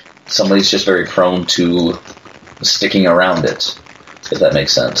somebody's just very prone to sticking around it, if that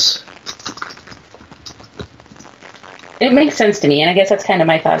makes sense. It makes sense to me, and I guess that's kind of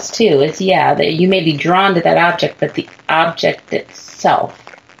my thoughts too, is that you may be drawn to that object, but the object itself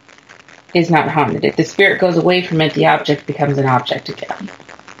is not haunted. If the spirit goes away from it, the object becomes an object again.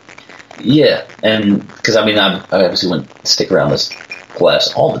 Yeah, and because I obviously wouldn't stick around this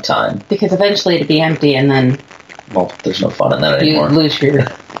glass all the time. Because eventually it'd be empty, and then... Well, there's no fun in that anymore. You lose your...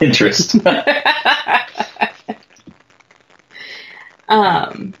 interest.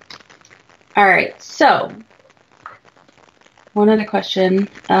 Alright, so... One other question.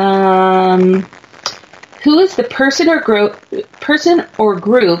 Who is the person or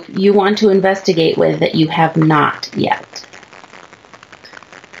group you want to investigate with that you have not yet?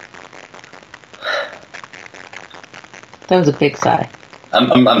 That was a big sigh.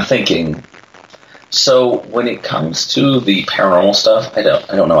 I'm thinking. So when it comes to the paranormal stuff, I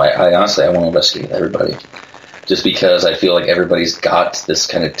don't know. I honestly want to investigate everybody, just because I feel like everybody's got this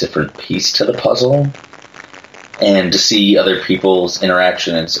kind of different piece to the puzzle. And to see other people's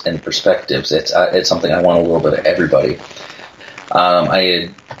interactions and perspectives, it's something I want a little bit of everybody. I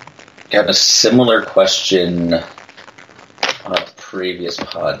had gotten a similar question on a previous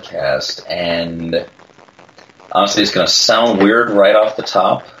podcast, and honestly, it's going to sound weird right off the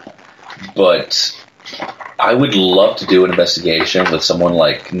top, but I would love to do an investigation with someone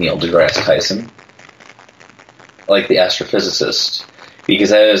like Neil deGrasse Tyson, like the astrophysicist, because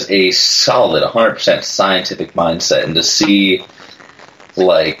that is a solid 100% scientific mindset, and to see,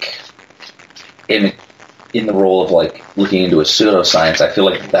 like, in the role of, like, looking into a pseudoscience, I feel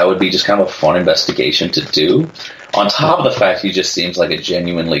like that would be just kind of a fun investigation to do, on top of the fact he just seems like a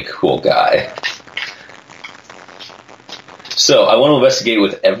genuinely cool guy. So, I want to investigate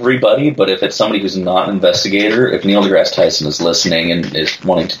with everybody, but if it's somebody who's not an investigator, if Neil deGrasse Tyson is listening and is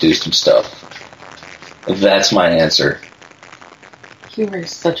wanting to do some stuff, that's my answer. You are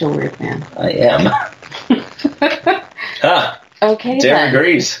such a weird man. I am. Okay, Darren then.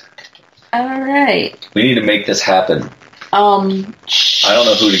 agrees. All right. We need to make this happen. I don't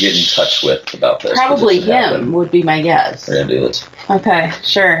know who to get in touch with about this. Probably him would be my guess. We're going to do it. Okay,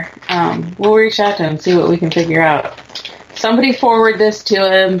 sure. We'll reach out to him, see what we can figure out. Somebody forward this to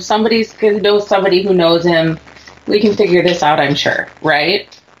him. Somebody knows somebody who knows him. We can figure this out, I'm sure. Right?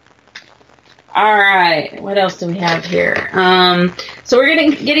 All right. What else do we have here? So we're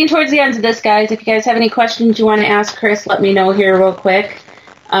getting towards the end of this, guys. If you guys have any questions you want to ask Chris, let me know here real quick.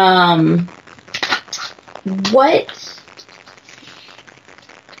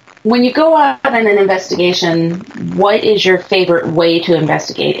 When you go out on an investigation, what is your favorite way to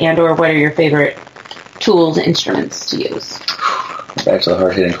investigate, and or what are your favorite tools, instruments to use? Back to the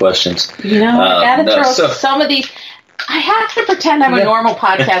hard-hitting questions. You know, I gotta throw some of these. I have to pretend I'm a normal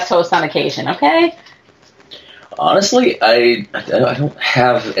podcast host on occasion, okay? Honestly, I don't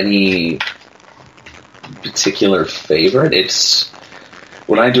have any particular favorite. It's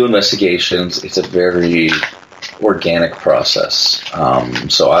when I do investigations, it's a very organic process.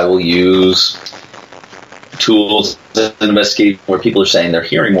 So I will use tools to investigate where people are saying they're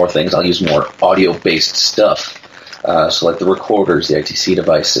hearing more things. I'll use more audio-based stuff. So like the recorders, the ITC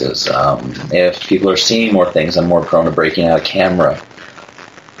devices. If people are seeing more things, I'm more prone to breaking out a camera.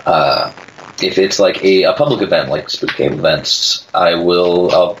 If it's like a public event, like Spook Cave events,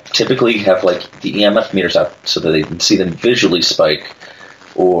 I'll typically have like the EMF meters out so that they can see them visually spike,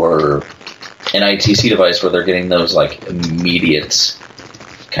 or an ITC device where they're getting those like immediate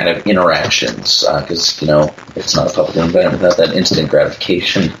kind of interactions, because it's not a public event without that instant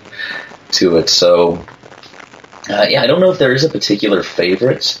gratification to it. So. I don't know if there is a particular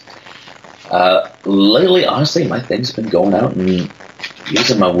favorite. Lately, honestly, my thing's been going out and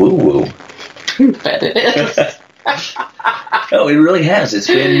using my woo-woo. Bet it is. No, it really has. It's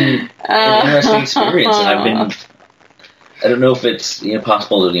been an interesting experience, and I don't know if it's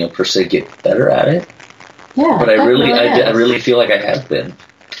possible to per se get better at it. Yeah, but I really feel like I have been.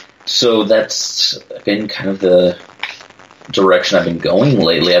 So that's been kind of the direction I've been going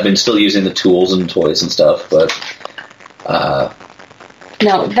lately. I've been still using the tools and toys and stuff, but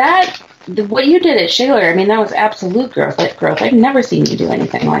no, what you did at Shaler, I mean, that was absolute growth. I've never seen you do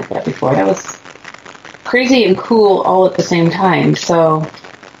anything like that before. That was crazy and cool all at the same time. So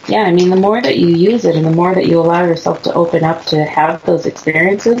yeah, I mean, the more that you use it and the more that you allow yourself to open up to have those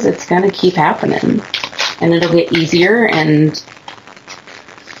experiences, it's going to keep happening, and it'll get easier. And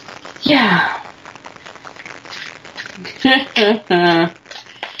yeah.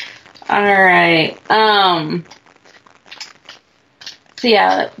 All right. So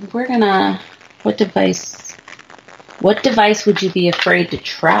yeah, we're gonna. What device would you be afraid to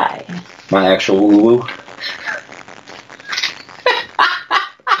try? My actual woo-woo.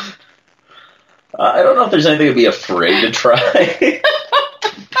 I don't know if there's anything to be afraid to try.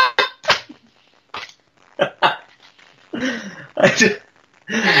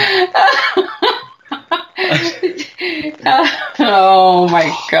 Oh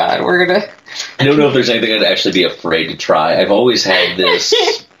my God, we're gonna. I don't know if there's anything I'd actually be afraid to try. I've always had this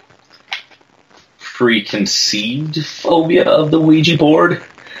preconceived phobia of the Ouija board.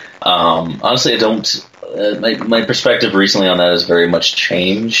 Honestly, I don't. My perspective recently on that has very much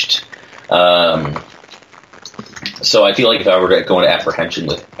changed. So I feel like if I were to go into apprehension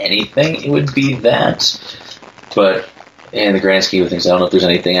with anything, it would be that. But in the grand scheme of things, I don't know if there's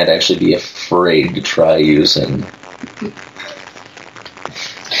anything I'd actually be afraid to try using.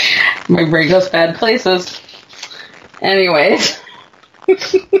 My brain goes bad places. Anyways.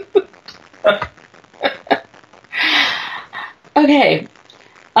 Okay.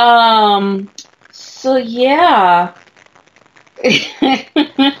 So yeah.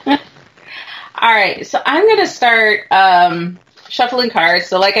 Alright, so I'm going to start shuffling cards.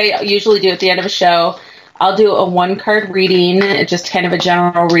 So like I usually do at the end of a show, I'll do a 1-card reading, just kind of a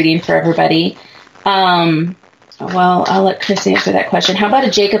general reading for everybody. Well, I'll let Chris answer that question. How about a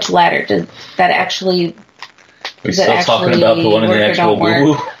Jacob's Ladder? Does that actually... We're still talking about the one in the actual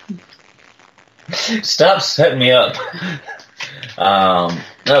boo-boo? Stop setting me up.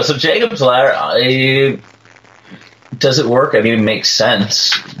 No, so Jacob's Ladder, does it work? I mean, it makes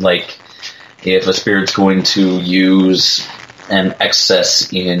sense. Like, if a spirit's going to use an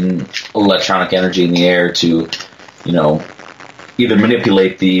excess in electronic energy in the air to, either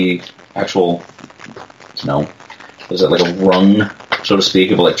manipulate the actual, is it like a rung, so to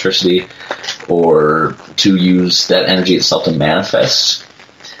speak, of electricity, or to use that energy itself to manifest.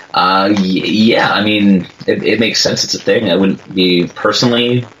 Yeah, I mean, it makes sense. It's a thing. I wouldn't be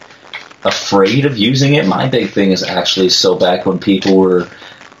personally afraid of using it. My big thing is actually so back when people were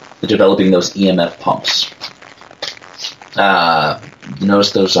developing those EMF pumps.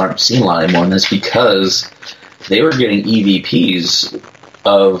 Notice those aren't seen a lot anymore, and that's because they were getting EVPs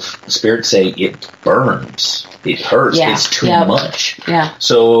of spirits saying it burns, it hurts, it's too much. Yeah.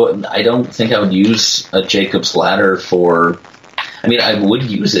 So I don't think I would use a Jacob's Ladder for... I mean, I would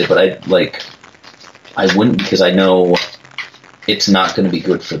use it, but I wouldn't, because I know it's not going to be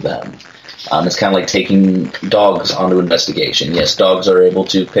good for them. It's kind of like taking dogs onto investigation. Yes, dogs are able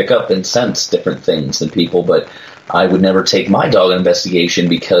to pick up and sense different things than people, but I would never take my dog on investigation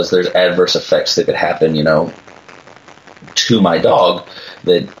because there's adverse effects that could happen, to my dog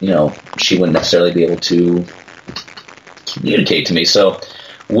that, she wouldn't necessarily be able to communicate to me. So,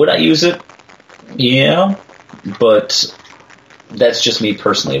 would I use it? Yeah, but that's just me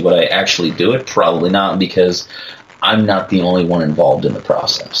personally. Would I actually do it? Probably not, because I'm not the only one involved in the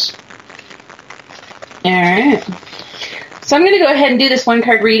process. All right. So I'm going to go ahead and do this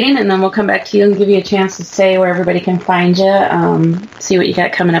 1-card reading, and then we'll come back to you and give you a chance to say where everybody can find you, see what you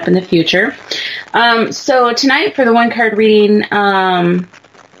got coming up in the future. So tonight for the 1-card reading,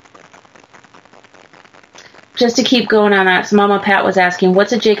 just to keep going on that, so Mama Pat was asking,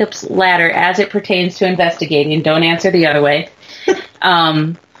 what's a Jacob's Ladder as it pertains to investigating? Don't answer the other way.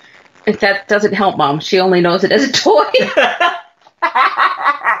 If that doesn't help, Mom. She only knows it as a toy.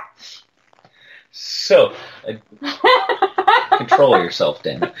 So, control yourself,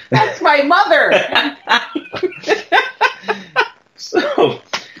 damn it. That's my mother. So,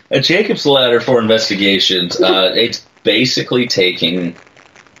 a Jacob's Ladder for investigations. It's basically taking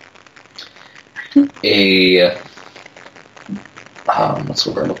a... what's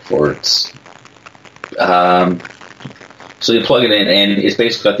the word I'm looking for? It's... so you plug it in, and it's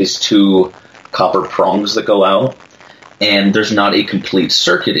basically got these 2 copper prongs that go out, and there's not a complete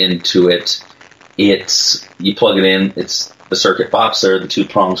circuit into it. It's, you plug it in, it's the circuit box there, the 2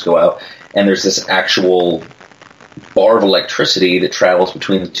 prongs go out, and there's this actual bar of electricity that travels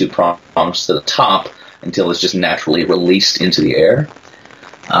between the 2 prongs to the top until it's just naturally released into the air.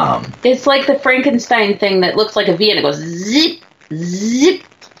 It's like the Frankenstein thing that looks like a V and it goes zip, zip.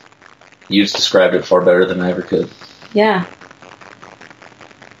 You just described it far better than I ever could. Yeah.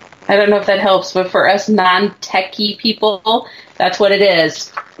 I don't know if that helps, but for us non-techie people, that's what it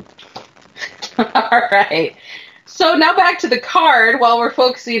is. All right. So now back to the card while we're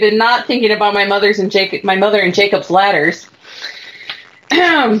focusing and not thinking about my mother and Jacob's Ladders.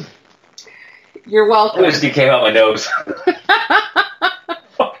 You're welcome. Whiskey came out my nose.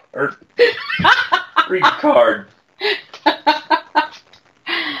 Fuck hurt. Read the card.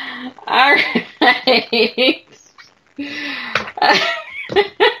 All right.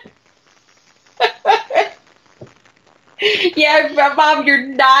 Yeah, Mom, you're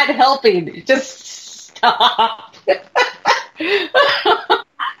not helping. Just stop.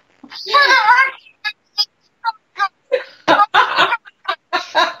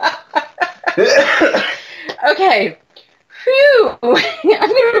 Okay. Phew. I'm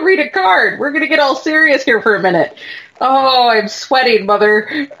going to read a card. We're going to get all serious here for a minute. Oh, I'm sweating,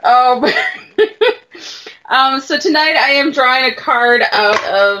 Mother. So tonight I am drawing a card out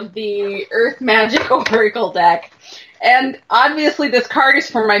of the Earth Magic Oracle deck. And obviously this card is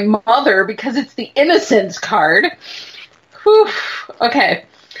for my mother because it's the Innocence card. Whew. Okay.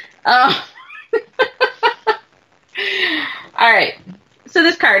 All right. So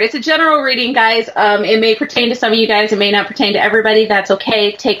this card, it's a general reading, guys. It may pertain to some of you guys. It may not pertain to everybody. That's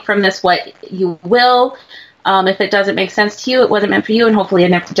okay. Take from this what you will. If it doesn't make sense to you, it wasn't meant for you, and hopefully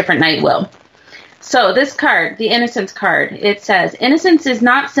a different night will. So this card, the Innocence card, it says, innocence is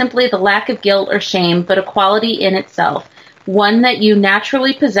not simply the lack of guilt or shame, but a quality in itself, one that you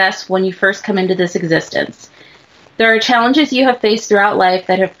naturally possess when you first come into this existence. There are challenges you have faced throughout life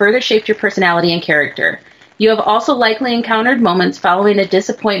that have further shaped your personality and character. You have also likely encountered moments following a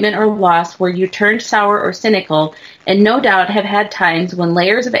disappointment or loss where you turned sour or cynical, and no doubt have had times when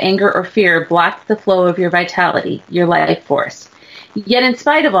layers of anger or fear blocked the flow of your vitality, your life force. Yet in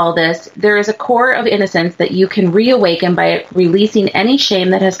spite of all this, there is a core of innocence that you can reawaken by releasing any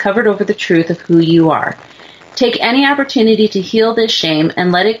shame that has covered over the truth of who you are. Take any opportunity to heal this shame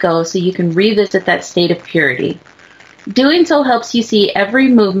and let it go so you can revisit that state of purity. Doing so helps you see every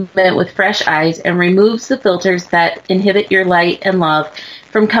movement with fresh eyes and removes the filters that inhibit your light and love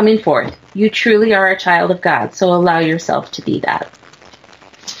from coming forth. You truly are a child of God, so allow yourself to be that.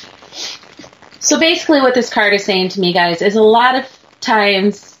 So basically what this card is saying to me, guys, is a lot of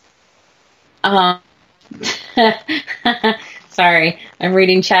times... Sorry, I'm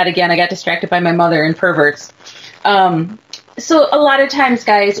reading chat again. I got distracted by my mother and perverts. So a lot of times,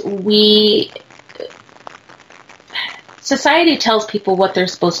 guys, society tells people what they're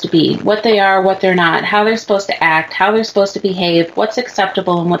supposed to be, what they are, what they're not, how they're supposed to act, how they're supposed to behave, what's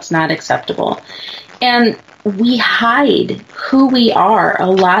acceptable and what's not acceptable. And we hide who we are a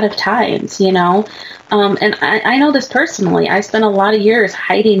lot of times, you know. And I know this personally. I spent a lot of years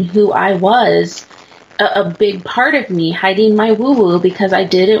hiding who I was, a big part of me hiding my woo-woo because I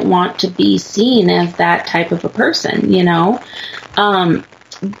didn't want to be seen as that type of a person, you know.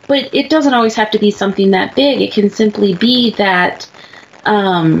 But it doesn't always have to be something that big. It can simply be that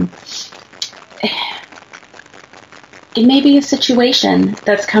it may be a situation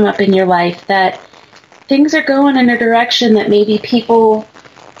that's come up in your life that things are going in a direction that maybe people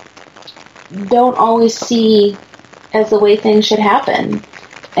don't always see as the way things should happen.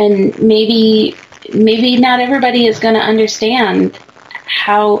 And maybe not everybody is going to understand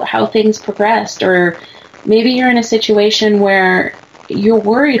how things progressed, or maybe you're in a situation where you're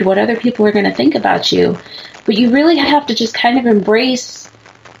worried what other people are going to think about you, but you really have to just kind of embrace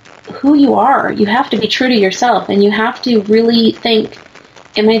who you are. You have to be true to yourself, and you have to really think,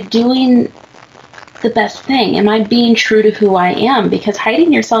 am I doing the best thing? Am I being true to who I am? Because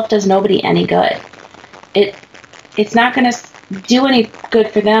hiding yourself does nobody any good. It's not going to do any good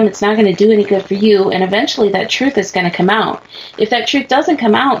for them. It's not going to do any good for you. And eventually that truth is going to come out. If that truth doesn't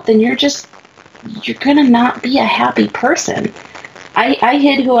come out, then you're going to not be a happy person. I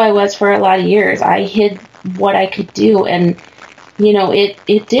hid who I was for a lot of years. I hid what I could do. And, you know, it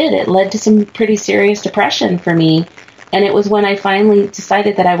did. It led to some pretty serious depression for me. And it was when I finally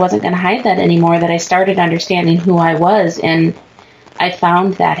decided that I wasn't going to hide that anymore that I started understanding who I was, and I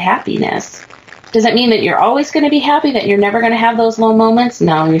found that happiness. Does that mean that you're always going to be happy, that you're never going to have those low moments?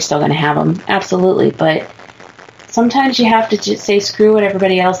 No, you're still going to have them. Absolutely. But sometimes you have to just say screw what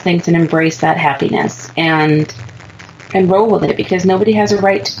everybody else thinks and embrace that happiness and roll with it, because nobody has a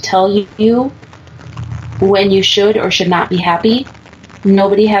right to tell you when you should or should not be happy.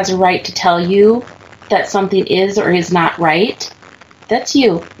 Nobody has a right to tell you that something is or is not right. That's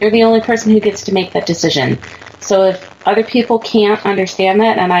you. You're the only person who gets to make that decision. So if other people can't understand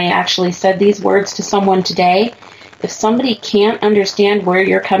that, and I actually said these words to someone today, if somebody can't understand where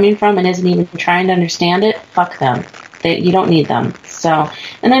you're coming from and isn't even trying to understand it, fuck them. You don't need them. So,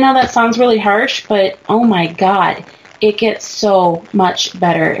 and I know that sounds really harsh, but oh my God, it gets so much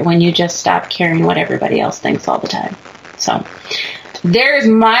better when you just stop caring what everybody else thinks all the time. So, there's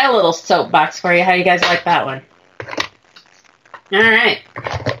my little soapbox for you. How you guys like that one? All right.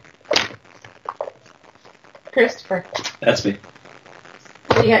 Christopher. That's me.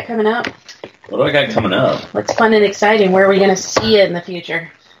 What do you got coming up? What do I got coming up? What's fun and exciting? Where are we going to see you in the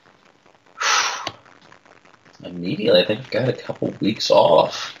future? Immediately, I think I've got a couple weeks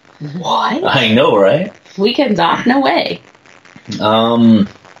off. What? I know, right? Weekends off? No way.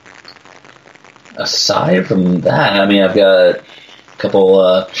 Aside from that, I mean, I've got a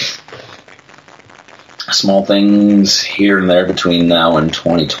couple small things here and there between now and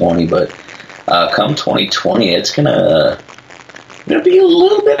 2020, but come 2020, it's gonna be a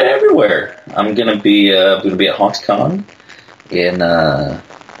little bit everywhere. I'm gonna be at HauntCon in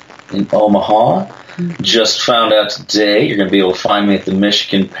Omaha. Mm-hmm. Just found out today you're gonna be able to find me at the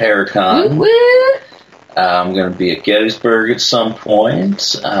Michigan Paracon. Woo-woo. I'm gonna be at Gettysburg at some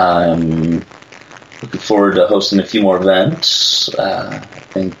point. I'm looking forward to hosting a few more events. I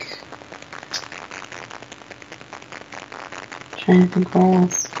think. Trying to think where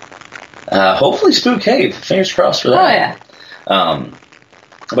else. Hopefully Spook Cave. Fingers crossed for that. Oh, yeah.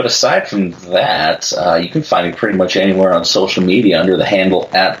 But aside from that, you can find me pretty much anywhere on social media under the handle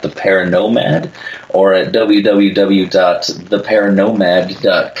 @theparanomad or at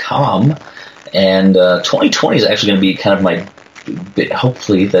www.theparanomad.com. And 2020 is actually going to be kind of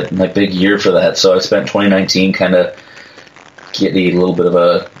my big year for that. So I spent 2019 kind of getting a little bit of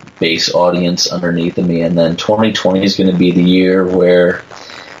a base audience underneath of me. And then 2020 is going to be the year where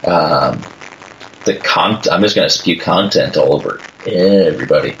I'm just going to spew content all over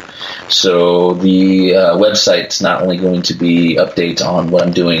everybody. So the website's not only going to be updates on what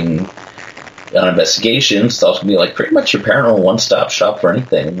I'm doing on investigations, it's also going to be like pretty much your paranormal one-stop shop for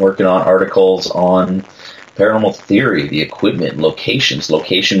anything. I'm working on articles on paranormal theory, the equipment,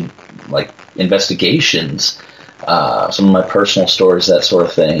 location like investigations, some of my personal stories, that sort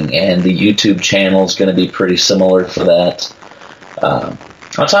of thing. And the YouTube channel is going to be pretty similar for that. On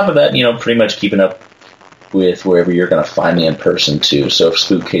top of that, pretty much keeping up with wherever you're going to find me in person too. So if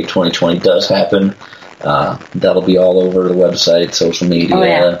Spook Cave 2020 does happen, that'll be all over the website, social media. Oh,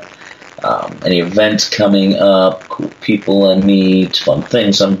 yeah. Any events coming up, cool people I meet, fun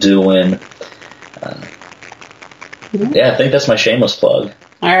things I'm doing. Yeah, I think that's my shameless plug.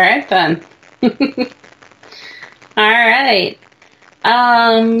 All right, then. All right.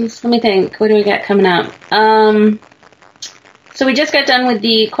 So let me think. What do we got coming up? So we just got done with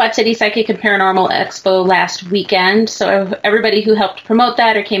the Quad City Psychic and Paranormal Expo last weekend. So everybody who helped promote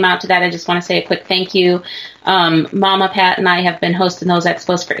that or came out to that, I just want to say a quick thank you. Mama Pat and I have been hosting those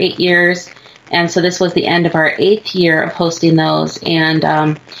expos for 8 years. And so this was the end of our 8th year of hosting those.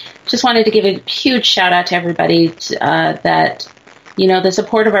 And just wanted to give a huge shout out to everybody that, the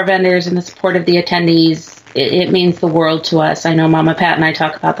support of our vendors and the support of the attendees, it means the world to us. I know Mama Pat and I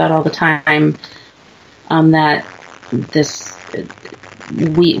talk about that all the time, that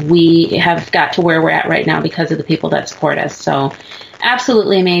we have got to where we're at right now because of the people that support us. So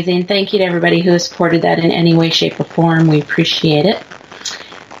absolutely amazing. Thank you to everybody who has supported that in any way, shape, or form. We appreciate it.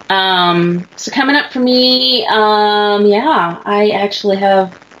 So coming up for me, I actually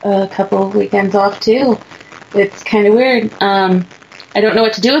have a couple of weekends off too. It's kind of weird. I don't know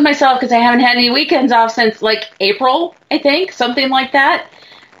what to do with myself because I haven't had any weekends off since like April, I think, something like that.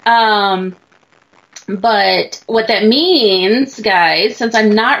 But what that means, guys, since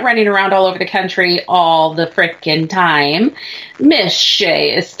I'm not running around all over the country all the frickin' time, Miss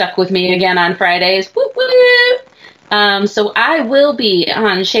Shay is stuck with me again on Fridays. Whoop, whoop. So I will be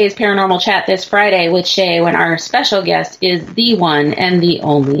on Shay's Paranormal Chat this Friday with Shay when our special guest is the one and the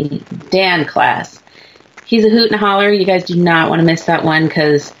only Dan Class. He's a hoot and a holler. You guys do not want to miss that one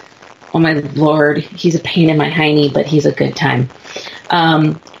because, oh my Lord, he's a pain in my hiney, but he's a good time.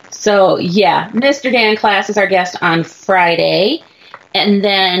 So, yeah, Mr. Dan Class is our guest on Friday. And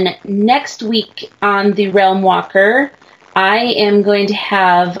then next week on the Realm Walker, I am going to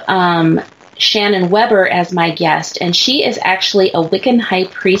have Shannon Weber as my guest. And she is actually a Wiccan high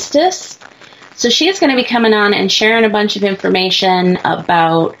priestess. So she is going to be coming on and sharing a bunch of information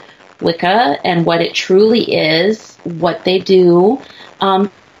about Wicca and what it truly is, what they do.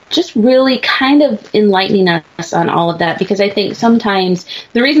 Just really kind of enlightening us on all of that, because I think sometimes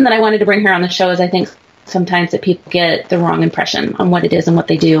the reason that I wanted to bring her on the show is I think sometimes that people get the wrong impression on what it is and what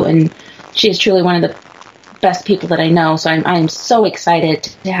they do, and she is truly one of the best people that I know, so I'm so excited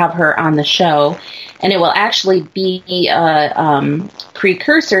to have her on the show, and it will actually be a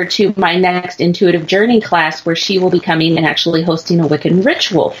precursor to my next Intuitive Journey class where she will be coming and actually hosting a Wiccan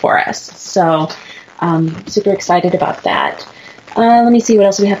ritual for us, so super excited about that. Let me see what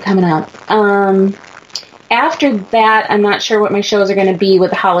else we have coming up. After that, I'm not sure what my shows are going to be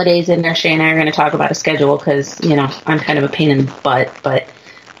with the holidays in there. Shay and I are going to talk about a schedule because, I'm kind of a pain in the butt. But,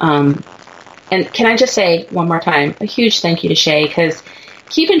 and can I just say one more time, a huge thank you to Shay, because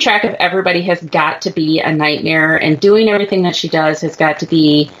keeping track of everybody has got to be a nightmare, and doing everything that she does has got to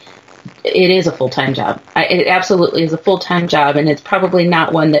be, it is a full-time job. It absolutely is a full-time job, and it's probably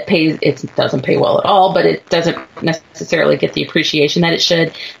not one that pays, it doesn't pay well at all, but it doesn't necessarily get the appreciation that it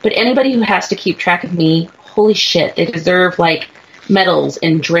should. But anybody who has to keep track of me, holy shit, they deserve like medals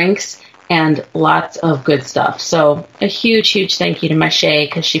and drinks and lots of good stuff. So a huge, huge thank you to my Shay,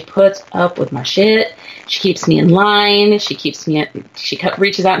 because she puts up with my shit. She keeps me in line. She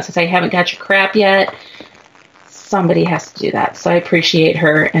reaches out and says, I haven't got your crap yet. Somebody has to do that. So I appreciate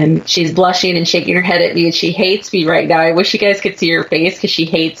her. And she's blushing and shaking her head at me, and she hates me right now. I wish you guys could see her face, because she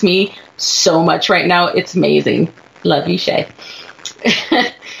hates me so much right now. It's amazing. Love you, Shay.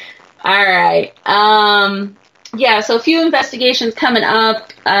 All right. So a few investigations coming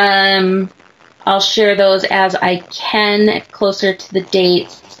up. I'll share those as I can closer to the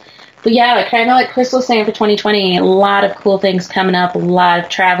dates. But yeah, kind of like Chris was saying for 2020, a lot of cool things coming up, a lot of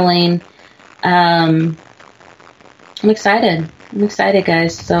traveling. I'm excited.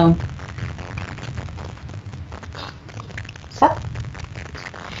 Guys. So, what's up?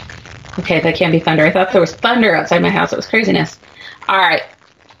 Okay, that can't be thunder. I thought there was thunder outside my house. It was craziness. All right.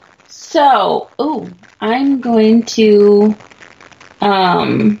 So, I'm going to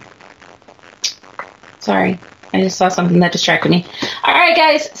Sorry, I just saw something that distracted me. All right,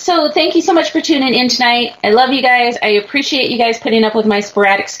 guys. So thank you so much for tuning in tonight. I love you guys. I appreciate you guys putting up with my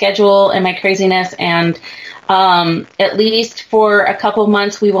sporadic schedule and my craziness. And at least for a couple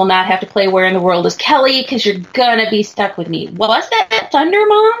months, we will not have to play Where in the World is Kelly, because you're going to be stuck with me. Was that thunder,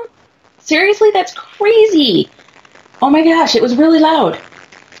 Mom? Seriously? That's crazy. Oh my gosh, it was really loud.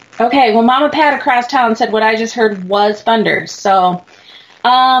 Okay, well, Mama Pat across town said what I just heard was thunder. So,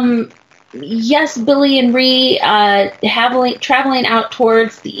 yes, Billy and Ree, traveling out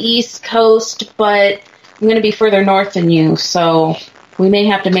towards the East Coast, but I'm going to be further north than you, so we may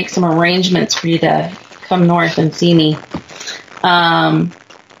have to make some arrangements for you to come north and see me. Yeah,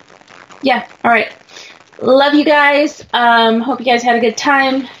 all right. Love you guys. Hope you guys had a good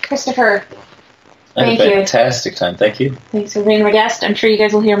time. Christopher, thank you. Fantastic time. Thank you. Thanks for being my guest. I'm sure you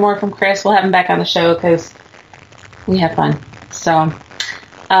guys will hear more from Chris. We'll have him back on the show because we have fun. So,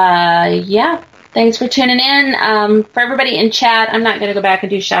 yeah, thanks for tuning in. For everybody in chat, I'm not going to go back and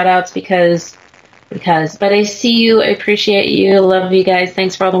do shout outs because, but I see you. I appreciate you. Love you guys.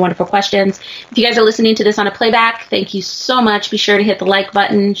 Thanks for all the wonderful questions. If you guys are listening to this on a playback, thank you so much. Be sure to hit the like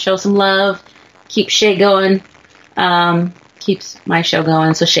button, show some love, keep Shay going, keeps my show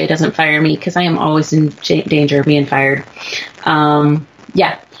going so Shay doesn't fire me because I am always in danger of being fired.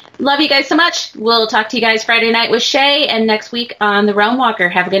 Yeah. Love you guys so much. We'll talk to you guys Friday night with Shay and next week on The Realm Walker.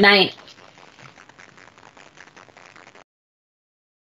 Have a good night.